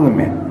嘛不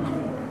没？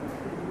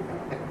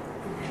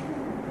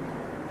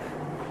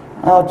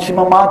啊，起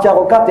码妈家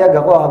我家第二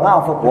个我那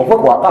不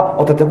过啊，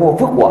我这我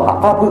不过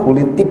啊，不过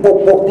你第波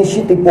第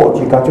四第波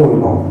几个就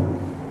弄，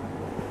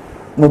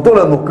弄多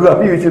了弄个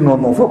比如去弄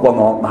不过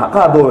弄哪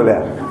个多了，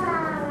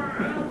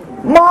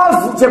妈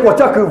是这个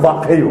价格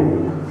挖开哟，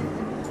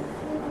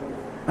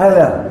哎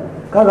呀，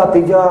刚刚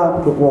对家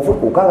我不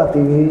过刚刚对，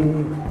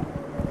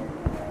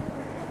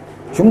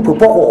全部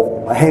包括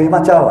黑嘛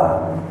家啊，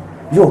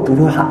又都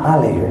有下来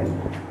的，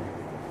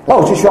那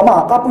我去学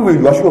嘛，他不会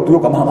有学都有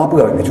干嘛？他不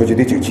要你出去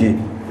的就去。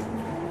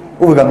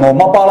我个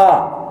normal巴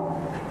啦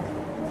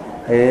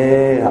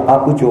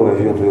，aku jauh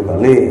yo tu yo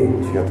le,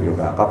 yo tu yo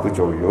aku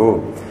jauh yo.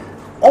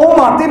 Oh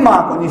mati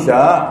mak ni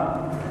sya.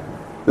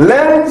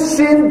 Len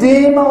sin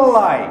di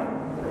malai.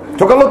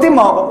 Tu kalau ti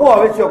mak aku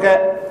awak cakap ke,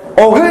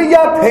 orang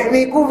ya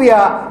peni ku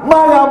dia,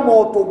 mana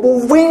moto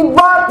bu win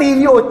bati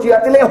yo dia,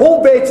 tele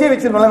ho bece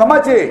bece nolak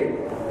macam.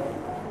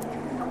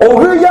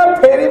 Orang ya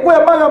peni ku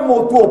dia mana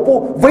moto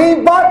bu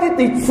win bati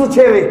di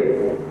sucewe.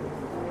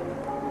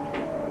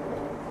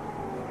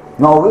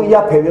 我个也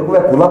陪陪过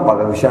来，古拉巴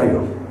个下游，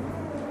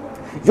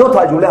要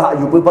他就来哈，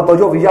又不把到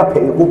要个也陪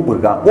我不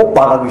干，我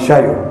巴个下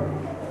游。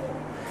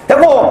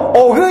但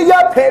我个也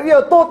陪陪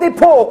到底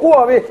破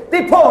过喂，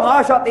底破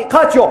哪下底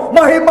卡脚，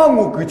嘛黑嘛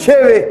我个车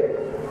喂。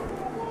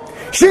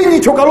是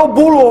你出个路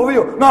不路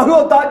喂，然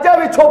后大家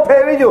喂出陪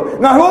喂就，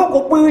然后我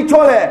不会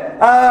出来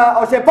啊，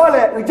我先把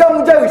来，你家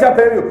我家有下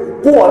陪喂，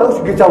我都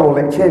是给家路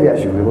来车喂，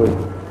是不是？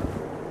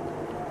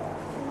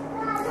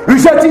 有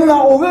些经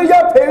常我们也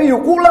陪有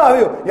过了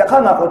有，也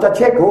看到我在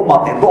切口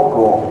嘛点多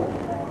个，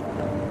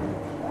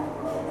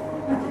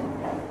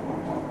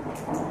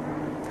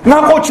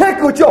那我切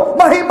口叫，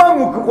那黑帮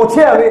我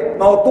切嘞，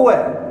那多哎，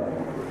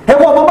还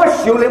我妈妈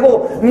修嘞个，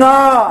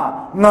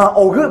那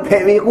我个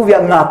陪为个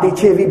样，那得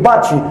切为八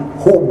起，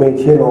好没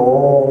切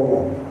咯。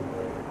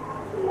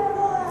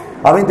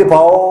阿边的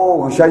包，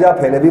我下家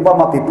陪嘞，为爸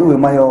妈得不会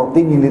嘛哟，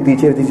对你的的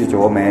切的是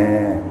做咩？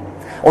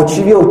 我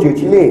去了就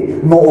去嘞，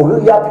我个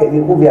也陪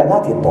的，我别那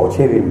天多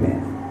钱的没。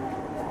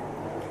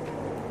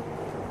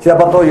现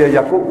在到也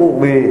个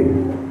喂，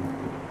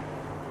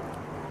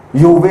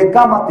有为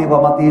干嘛对吧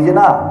嘛对着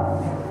呐？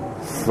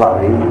是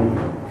嘞，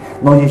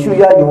那也需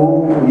要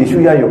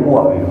有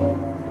过哟。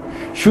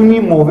兄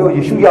弟莫不要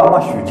耶稣要嘛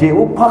学姐，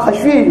我怕还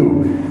学有，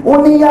我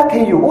你也可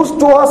以有，我是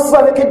做啥事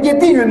啊？你看见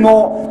的人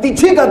哦，的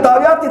这个大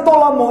家的到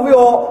了莫不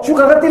要，就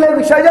看看的那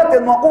个下家的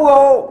嘛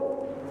哦，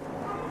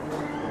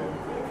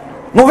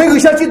莫不要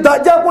下去大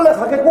家过来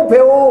还给股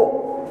票哦，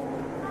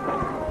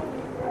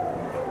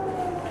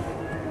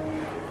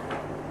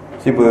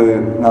是不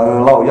那个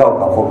老要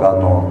搞好干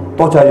喏，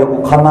多家有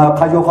看那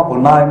看有看不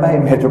来，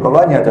没就搞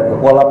乱呀，这个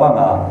过了办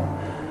啊。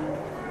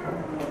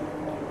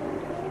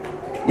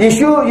耶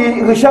稣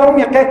一个小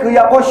面改革也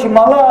搞什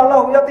么了？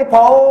老要得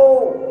跑，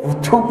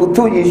不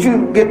吐，耶稣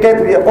给改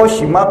革也搞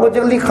什么？我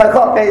这离开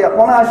好改呀，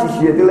搞那些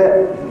些的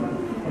嘞。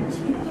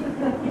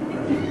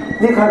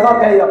离开好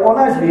改呀，搞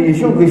那些耶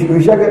稣给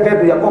下个改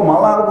革也搞嘛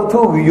了？我不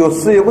吐，有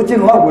事我进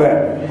老鬼，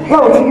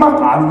那我去嘛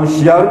干么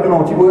事啊？你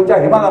弄去不家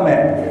去嘛了没？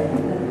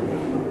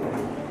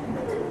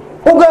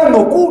我跟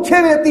我姑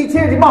前面地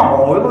前的嘛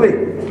好对不对？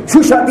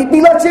就下地比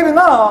那前面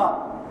啊，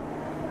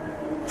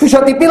就下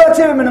地比那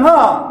前面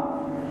啊。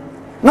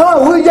那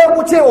我也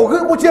不切，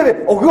我切的，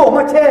我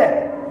们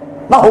切，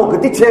那我给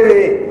你切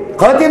的，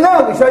还得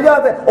那个小鸭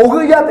的，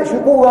我鸭的是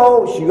不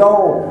高，是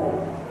高，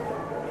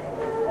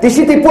这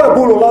是得不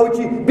不落老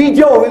去，比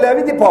较回来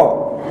的跑，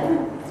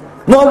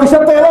那个小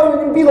白老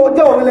比老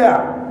叫回来，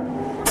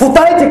不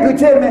带这个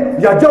切没，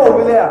也叫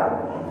回来，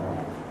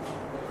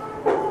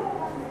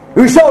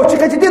有小这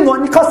个这点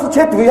你看是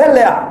切对下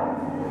来，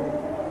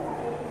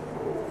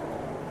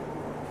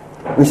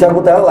有小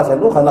我带了那些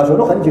路很那些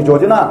路很久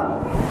的呢。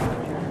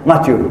那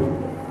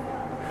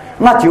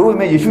就为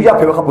么耶稣要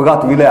陪我不搞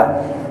对了，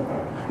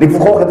你不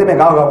可能没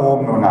搞个我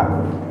们啊！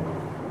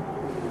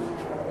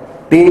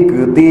第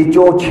个第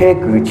脚切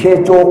个切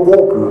脚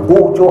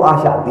过脚阿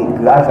下的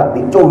个阿下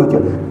的做个就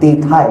第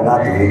太个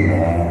对呢。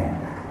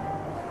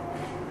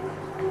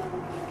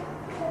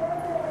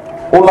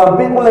我那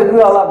边过来个那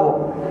个，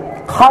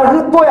还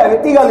是多呀个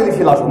第个里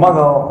是老什么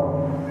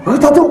个？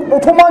他就我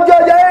他妈家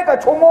一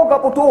个什么个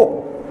不多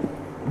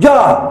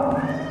呀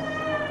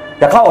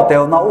？ya kau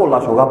teo na ola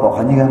soga po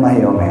khani ga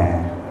mai yo me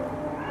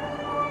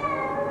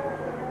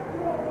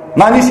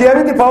nani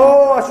siari ti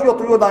pao asio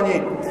tu yo dani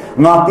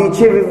na ti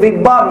che vi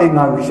ba me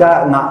na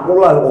sha na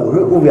ola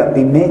o ya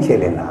ti me che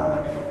le na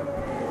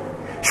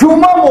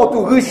shuma mo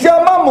tu sha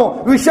ma mo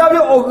sha bi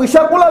o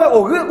sha kula le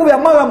o ya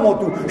ma ga mo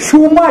tu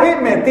shuma he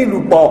me ti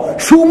lu po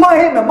shuma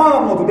he me ma ga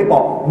mo tu ti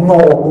po no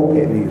ko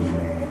ke ni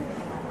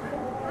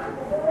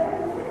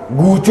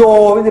gu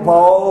cho với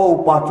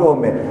bao ba cho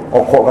mẹ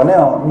ở khó cái này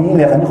như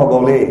này hắn khó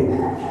gấu lên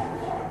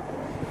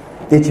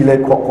thì chỉ là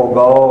khó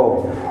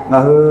gấu ngà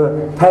hư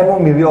thay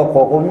một miếng khó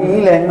gấu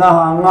như này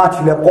ngà chỉ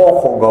là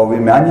khó gấu vì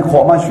mẹ anh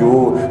khó mà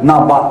chịu nà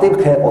bát tiếp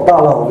khai ở ta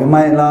là vì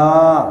mày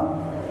là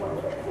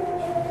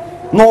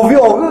nó vì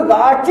ở cái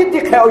cả chỉ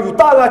tiếp khai ở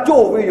ta là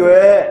chỗ vì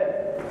vậy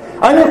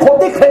anh khó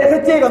tiếp khai cái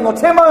gì cái nó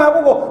xem mà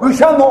không có vì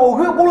sao nó ở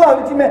cái cũng là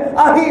vì mẹ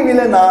à hi vì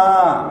lên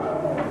à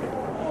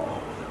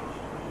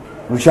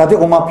我晓得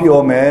我妈皮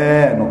我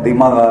没，侬对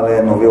妈个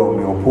嘞，侬有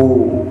没有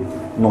铺，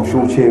侬手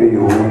切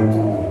有，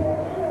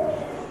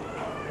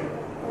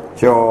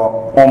叫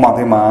我妈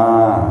的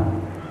嘛，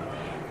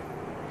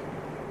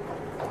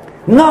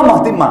那妈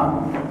的嘛，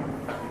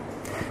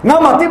那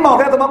妈的嘛，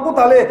该怎么不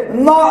打嘞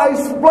 ？Not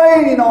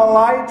explain or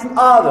lie to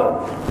other。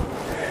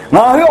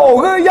那有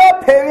我个要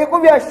陪你，我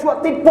要说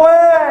的不，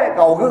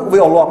我个不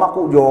要乱马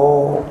古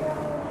哟，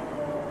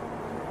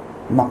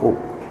马古，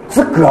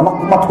这个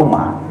马土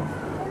嘛。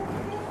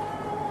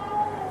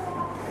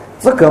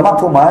这个嘛，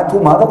土马，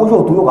那个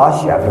肉都有啥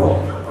写的？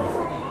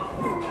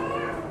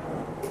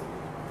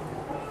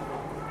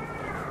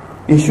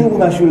耶稣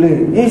那说嘞，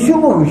耶稣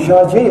我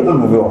下节也不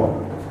弄了，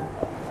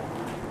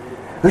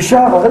我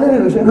下把个那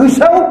个，我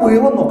下我不会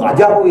我弄家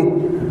家会，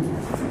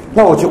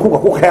那我去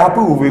我还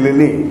不会了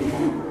嘞。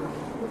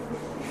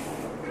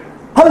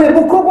他来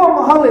不哭过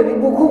嘛？他来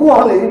不哭过，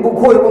他来不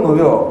哭也不弄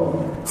了，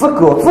这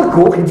个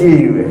我很介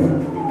意的。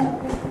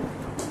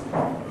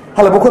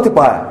他来不哭的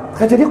吧？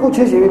还这里我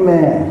确实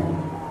没。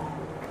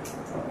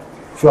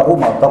说我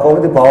嘛，大家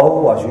的包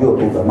啊，需要多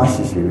的嘛，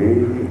谢谢嘞。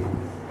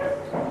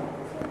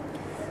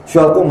需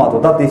要我嘛，多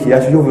大的些，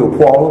需要有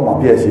破了嘛，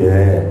别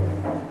些，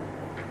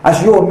啊，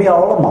需要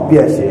苗了嘛，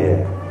别些。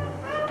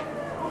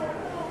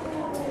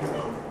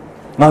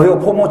那有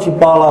破毛去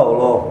扒了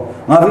咯，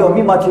那有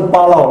密码去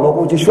扒了咯，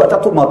我就说这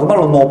多嘛，多嘛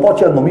了，脑包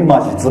钱，脑密码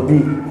是自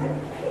闭，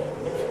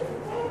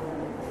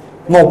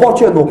脑包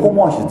钱，脑破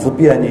毛是自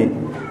闭呢。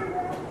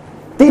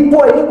第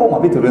八一个嘛，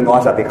比头人拿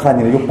下得看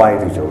你有白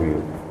的就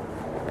有。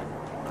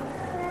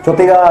就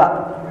这个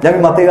，yang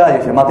mati ga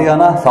je mati ga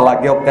na salah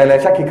geok kele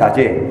sakit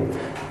kaje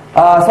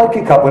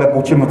sakit ka boleh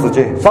pucim tu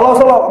je salah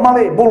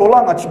male bolo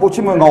lang ci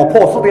pucim ngau po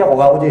su dia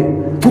ga je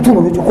tu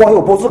no je ko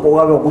yo po su ko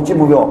ga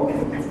pucim yo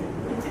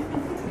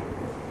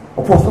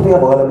o po su dia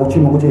ga le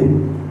pucim ko je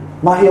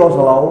ma he o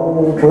salah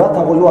o pura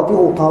ta ko yo ati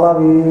o ta la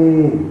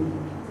vi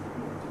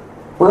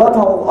pura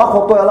ta a ko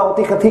to ya la o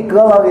ti ka ti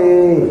ka la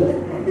vi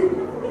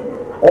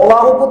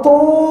Olago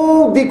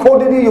di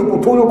kode di yo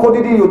puto yo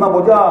kode di yo na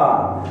boja.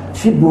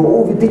 Si bo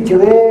o viti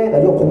chere da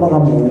yo koma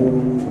kamu.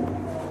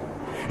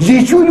 耶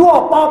稣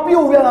要把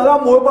表现那个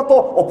没不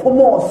多，我婆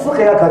婆死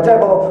给他看在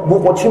不多，没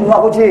过亲那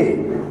个去，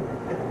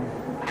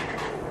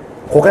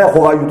活该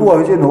有多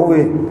少些挪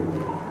威，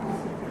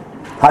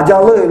他家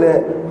累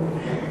嘞，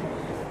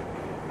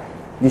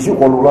耶稣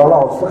过路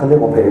老死给那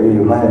个陪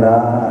有买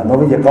啦，挪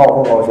威也高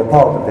高些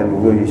跑的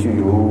路有耶稣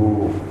有，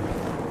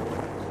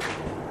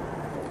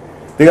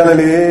这个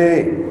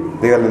嘞。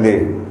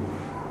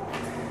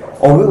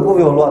我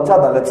有了，家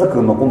的来这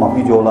个我不忙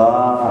比较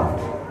啦。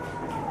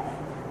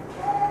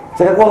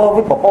这个我老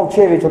会宝宝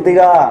切为做这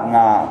个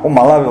啊，我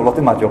马上有了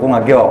对嘛就我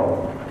叫，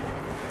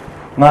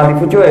哪里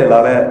不就来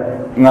嘞？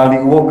哪里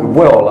我给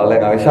不要了嘞？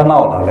哪里想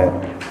闹了嘞？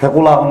他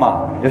过来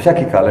嘛，要下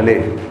去看了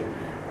嘞。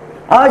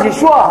啊，你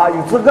说还有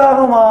这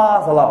个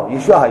吗？是啦，你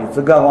说还有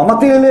这个吗？没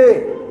对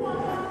嘞。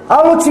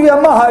啊，我这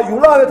边嘛还有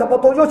啦，他不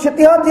多要吃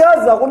点子，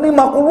我你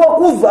妈给我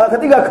故事啊，他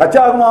这个客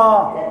家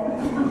嘛，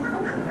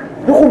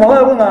你胡忙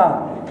来问啊？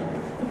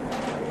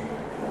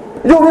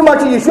要你妈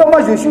去学嘛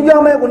学修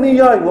养没？我你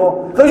呀哟，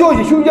可要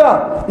去修养，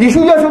你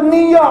修养就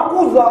你呀，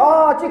故事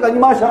啊，这个你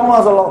妈想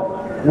嘛是了。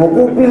我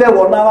不比来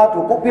我那个，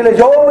我比来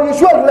要一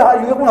学出来还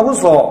有我那不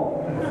少。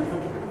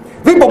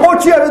你宝宝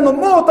接人，侬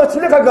没得起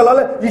来看个了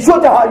嘞，一学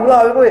的还有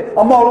啦，对不对？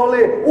啊，毛了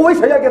嘞，我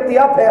想要个第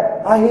二排，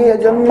哎呀，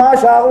就拿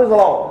下回事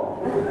了。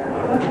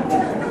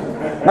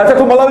那这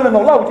他妈那个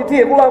弄老去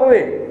贴过来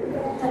喂。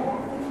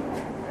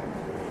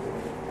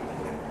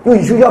有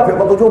一修养排，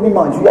我都做你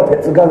妈一修养排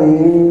这个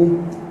嘞。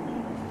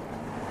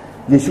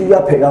也需要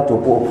陪他走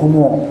过泡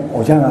沫，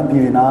我讲啊，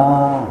别人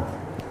啊，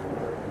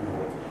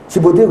只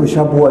不过有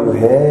下坡有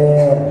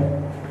黑，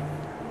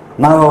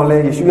然后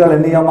嘞，也需要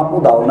人你要嘛不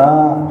到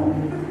呢，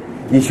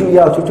也需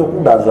要去做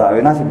不到啥，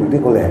那是不对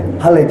过来，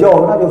他来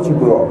叫那就去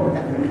过，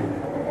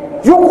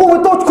如果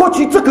到过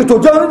去这个就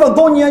讲那种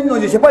多年，那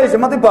就是把什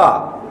么的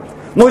吧，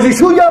那是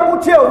需要不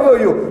跳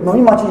有，那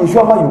你妈去需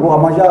要嘛有过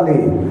嘛下嘞，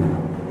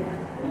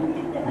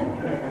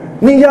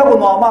你要不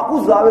拿嘛不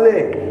啥的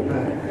嘞，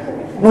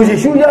那是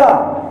需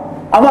要。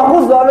阿妈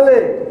不是啊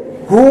嘞，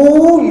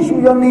一修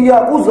养你呀，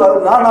不是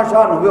哪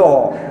下那个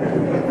哦。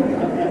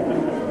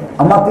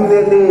阿妈对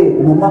嘞，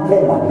我妈过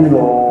马比咯。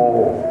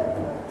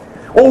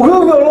我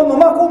个了，我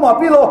妈过马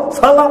比咯，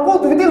沙拉过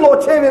对的老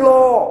切的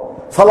咯，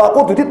沙拉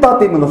过对的打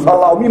对的咯，沙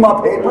拉密码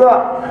配不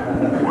啦？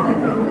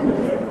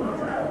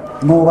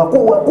我个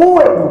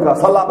过那个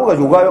沙拉过个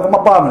有个要干嘛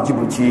办了记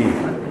不起？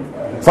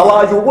沙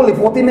拉有个里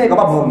佛对面干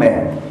嘛不没？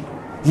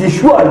一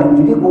说有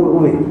对的过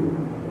喂。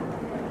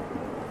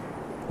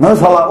那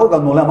salah我kan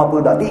nolak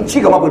apa dah, dici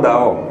kan apa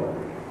dah.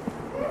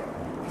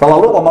 Salah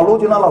lu kan malu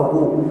je nak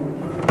laku.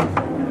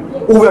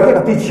 Uwe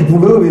ke dici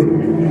pula ni.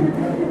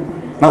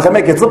 Nak kami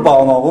ke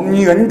sebab no,我们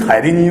人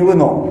台的你问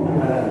哦，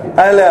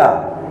哎了，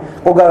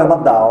我讲没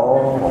到，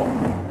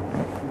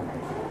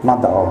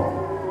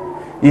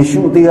耶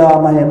稣的啊，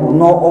嘛也不，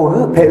那我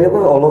是陪那个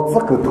我老这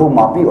个头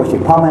马比我是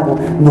怕嘛个，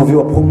那为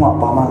我碰嘛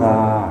爸妈个，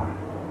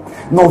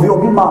那为我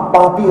比嘛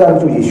爸比个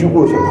就耶稣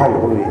过是怕有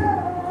个。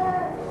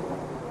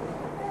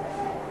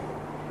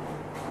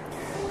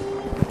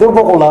都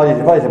包括老也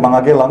是，是忙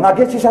个老，那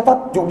个其实他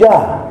就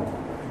呀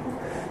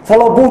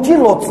，kalau buci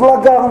lo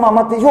selaga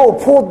mama ti yo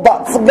po da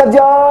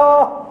segaja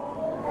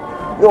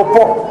yo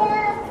po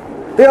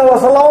dia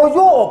kalau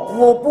yo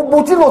po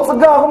buci lo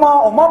selaga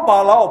ma oma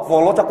pa la po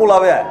lo cakula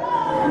be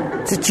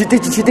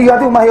citi ga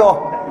tu ma yo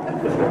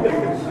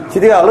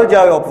citi ga lo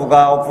ja yo po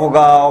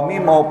ga mi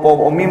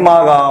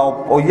ma ga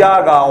o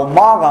ya ga o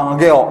ma ga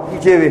ge yo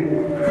ije be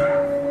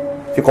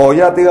chỉ có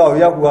ya ti ga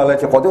ya ku ga le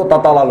chỉ có tu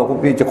ta la lo ku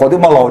bi chỉ có tu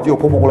ma lo ji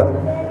po mo la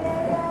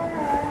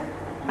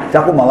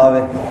chắc cũng mà la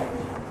be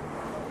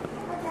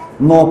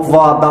nó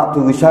qua đã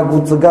từ xa gu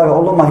tự cái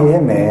Allah mà hết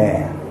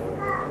mẹ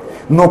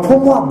nó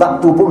phong hoa đã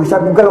từ phong xa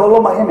gu cái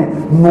Allah mà hết mẹ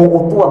nó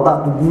tua đã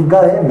từ gu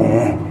cái hết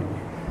mẹ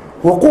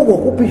我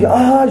比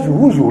啊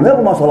有那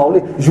个嘛说老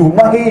嘞有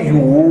嘛还有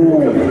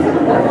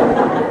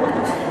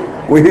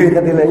我以为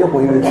他的嘞又不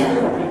以为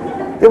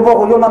要包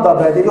括要那大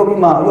牌的要密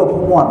码要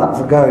phong hoa đã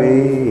tự cái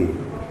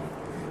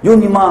要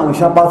你嘛有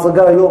下把tự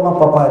cái要嘛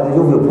爸爸的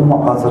要phong hoa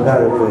把tự cái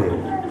rồi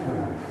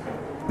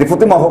你不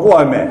对嘛好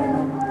过没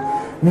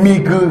你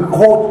个靠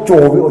做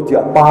为我讲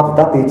巴不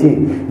打对接，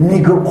你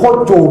个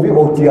靠做为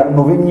我讲，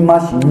那为你妈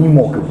是你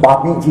莫个巴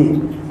对接，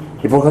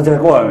你不看这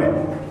个没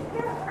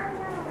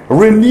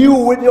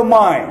 ？Renew with your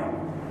mind.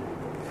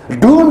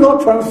 Do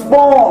not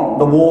transform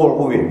the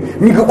world away.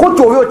 你个靠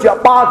做为我讲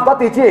巴不打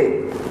对接，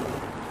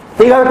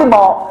这个对嘛？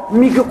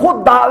你个靠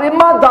打为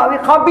嘛打为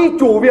卡比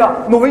做为啊？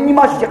那为你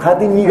妈是看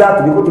的你个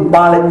对我就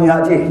巴来你下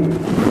去。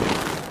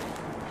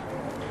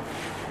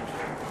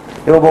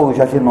要不我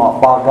相信喏，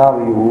巴嘎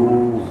为有。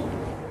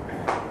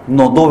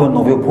nó đôi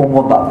nó việc phong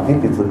mô tạng thì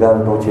tự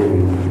gan nó chơi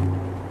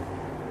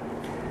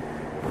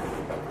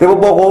thế bộ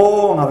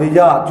bộ ngà bây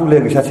giờ chú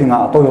lên cái sát sinh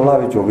à tôi hiểu là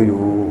về chỗ cái dù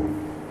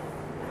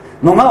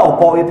nó ngã ở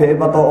bao nhiêu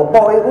mà tao ở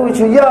bao nhiêu ui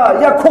chứ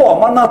ya khó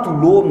mà na tụ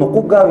lô nó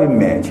cũng ga về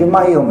mẹ chứ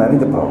mai yêu mẹ mới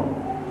được bảo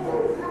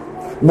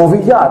nó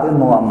bây giờ thì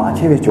nó mà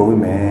chơi về chỗ về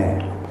mẹ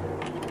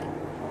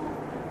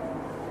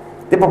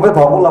你不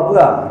跑过了不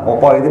啊？我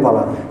跑一点跑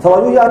了。他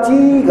说有压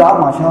几个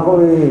马下过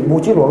的，没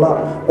记录了。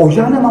我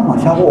压那马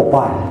下过我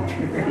跑。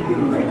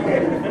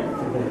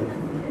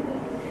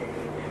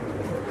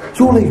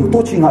就了有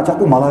多钱啊？加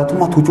过马了，他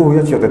妈吐酒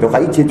也晓得的，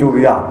还一千酒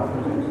呀？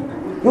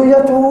有呀，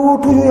吐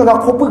酒个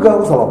可不个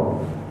我说了。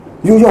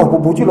有呀，我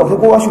不记了，还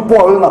给我去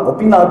跑了呢，我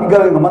比那比个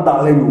我们打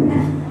了有。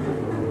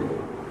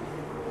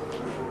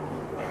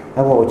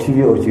哎，我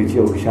去我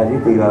下去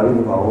回来了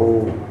的话，哦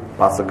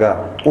，80个，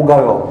我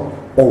搞哟。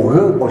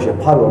我是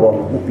怕了，我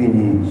比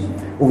你，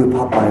我会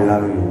怕白了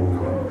哟。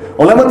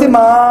我来没得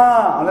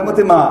嘛，我来没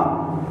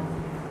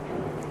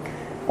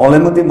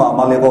得嘛，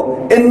嘛那个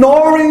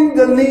ignoring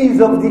the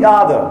needs of the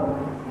other。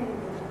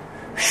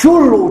修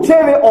路车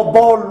位哦，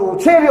包路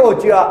车位哦，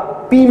就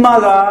比嘛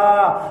个，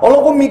我那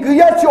个米个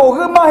呀，叫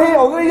个嘛黑，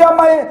我个呀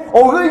嘛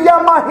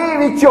黑，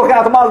为叫个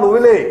他妈路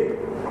嘞。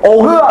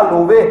我个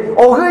路呗，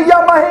我个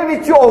亚马黑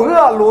的叫我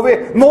个路呗，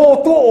我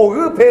多我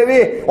个陪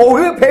呗，我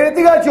个陪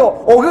这个叫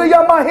我个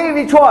亚马黑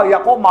的叫呀，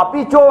我马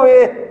比叫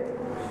呗，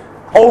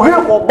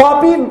我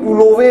马比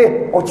路呗，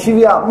我去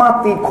呀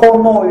马地靠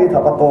那呗，差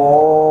不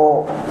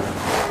多，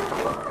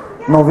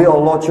那呗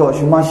我老叫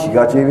去马西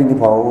个这边的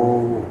跑，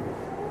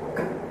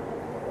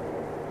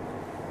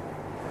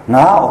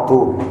那我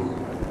多，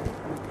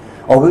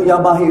我个亚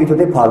马黑的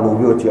在跑路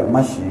呗，叫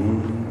马西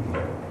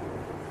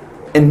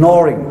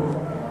 ，ignoring。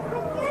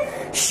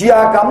西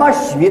阿干嘛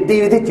西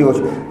对的就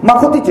是，马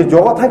可的就叫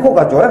我太过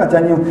个叫那个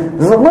讲究，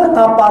什么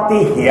他把的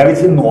海里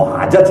去挪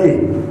下家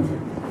去，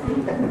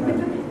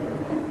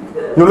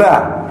有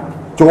了，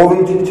叫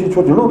位去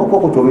出去路都过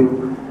过叫位，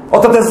哦，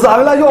这是啥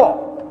了哟？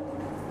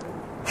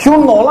修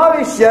挪了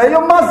的鞋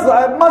要马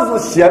是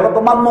鞋个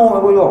都马挪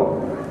了个哟，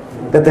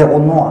这我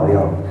挪了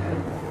哟，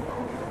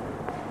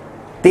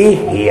对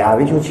海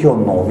里就去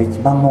挪位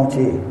马挪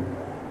去，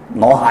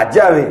挪下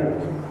家位。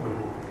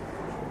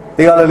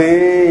tiga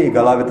lili,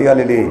 galawi tiga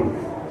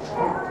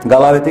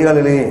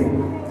lili.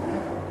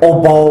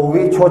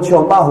 Obawi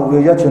chocho na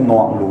huwe ya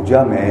chino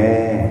luja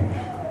me.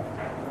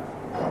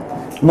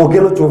 No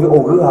kilo chovi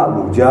ogu ha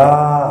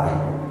luja.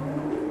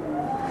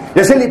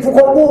 Ya se li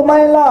puko bu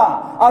mai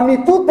la, ami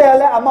tu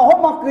tele ama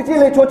homa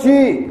kujile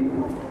chochi.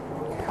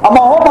 Ama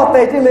homa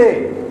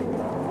tejile.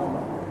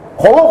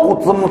 Kholo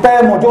kutsum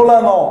te mo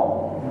jola no.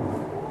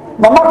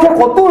 Mama ke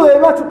khotu le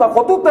ma chuta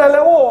khotu tele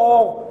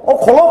o. 我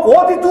可能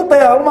我的都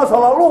带我们上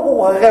了路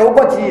我还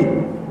不急，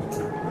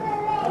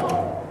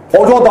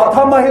我说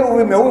他们还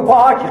会没会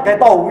怕去该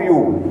到位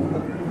哟，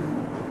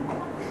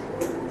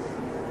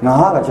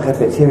那个就还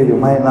别切就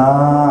买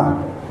啦。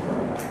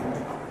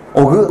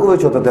我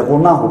觉得在我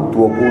那户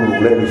多过路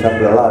来你想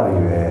不要那的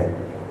耶，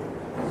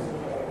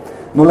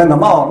路来那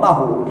么那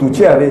户都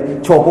切的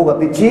超过个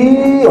的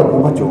几我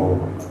不做，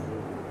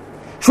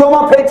说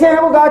嘛赔钱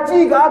我个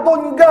几个多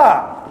你个。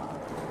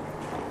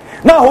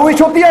那后面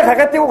说第二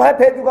还丢还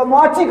赔丢个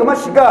哪几个嘛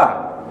是个？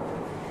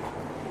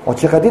我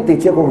这个的对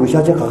这个为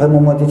啥这个还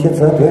默默的去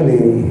做对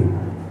嘞？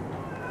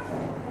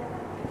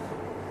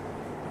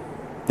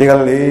这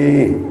个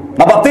嘞，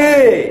那不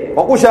对，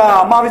我估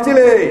下马尾子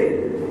嘞，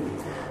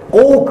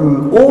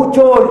我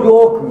叫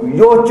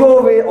要叫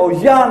为我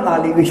家那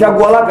里个下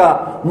过那个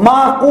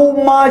马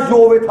叫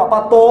为他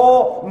把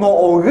多，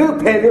我儿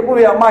赔的不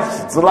了马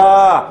喜子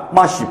啦，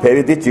马喜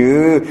赔的就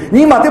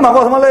你马对马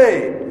过什么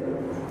嘞？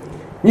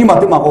你嘛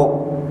对嘛好？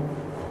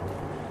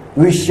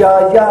为啥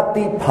呀？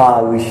对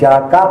怕为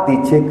啥？家对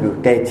这个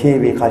该切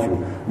为开始，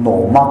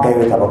罗马该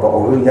为他把个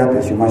偶尔呀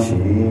对什么事？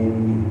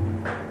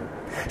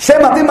谁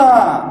嘛对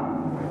嘛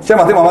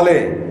嘛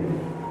嘞？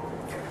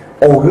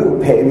偶尔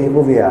陪为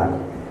不为啊？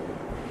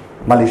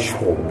嘛嘞说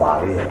吧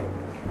嘞？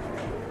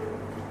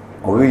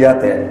偶尔呀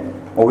对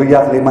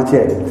嘛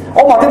切？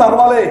我嘛对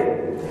嘛嘞？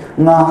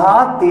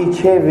那对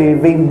切为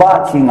明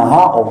白起，那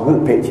偶尔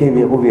陪切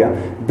为不为啊？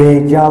别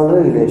家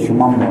嘞什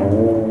么么？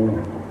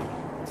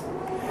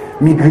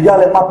米克家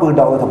嘞嘛不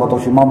到，他把都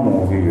什么么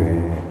个耶？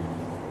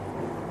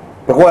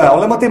不过呀，我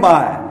嘞嘛对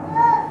嘛？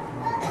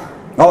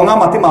我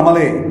嘛对嘛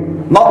嘞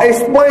 ？Not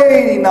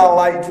explaining our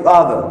life to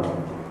other。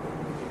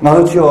那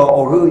就叫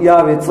偶尔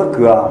呀为这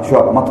个啊，需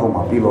要干嘛偷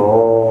嘛比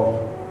咯？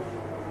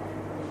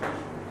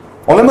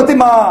我嘞嘛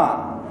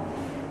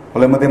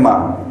对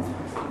嘛？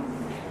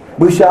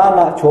不像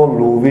那叫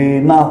路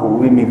为那户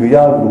为米克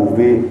家路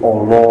为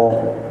哦咯。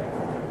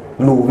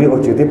路为我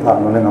觉得怕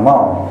我嘞，那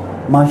么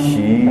马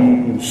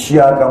西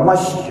啊个马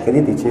西还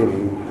得这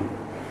里，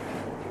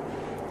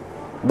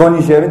当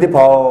你现在的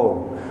跑，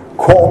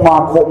靠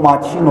马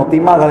去弄对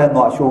马个嘞，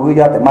弄修个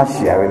呀对马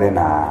西回来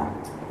呐，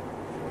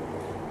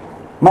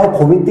买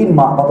破的对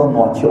马把它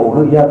弄去，我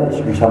个呀的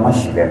修下马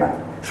西来呐，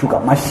修个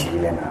马西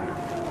来呐，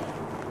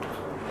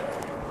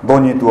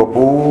当你多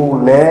不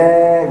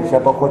来，你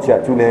想到靠家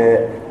就来。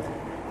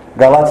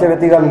Gala cewek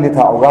tiga lili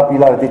tak uga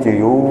pila ti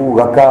ceyu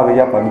gaka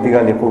beya pam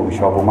tiga lepo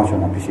shabu masuk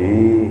na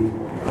pisi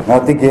na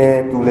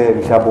tiga tule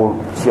shabu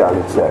sia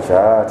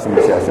sia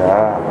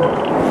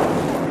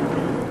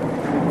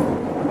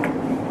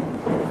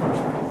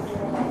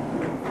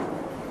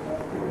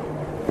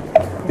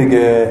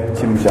tiga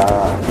cimsa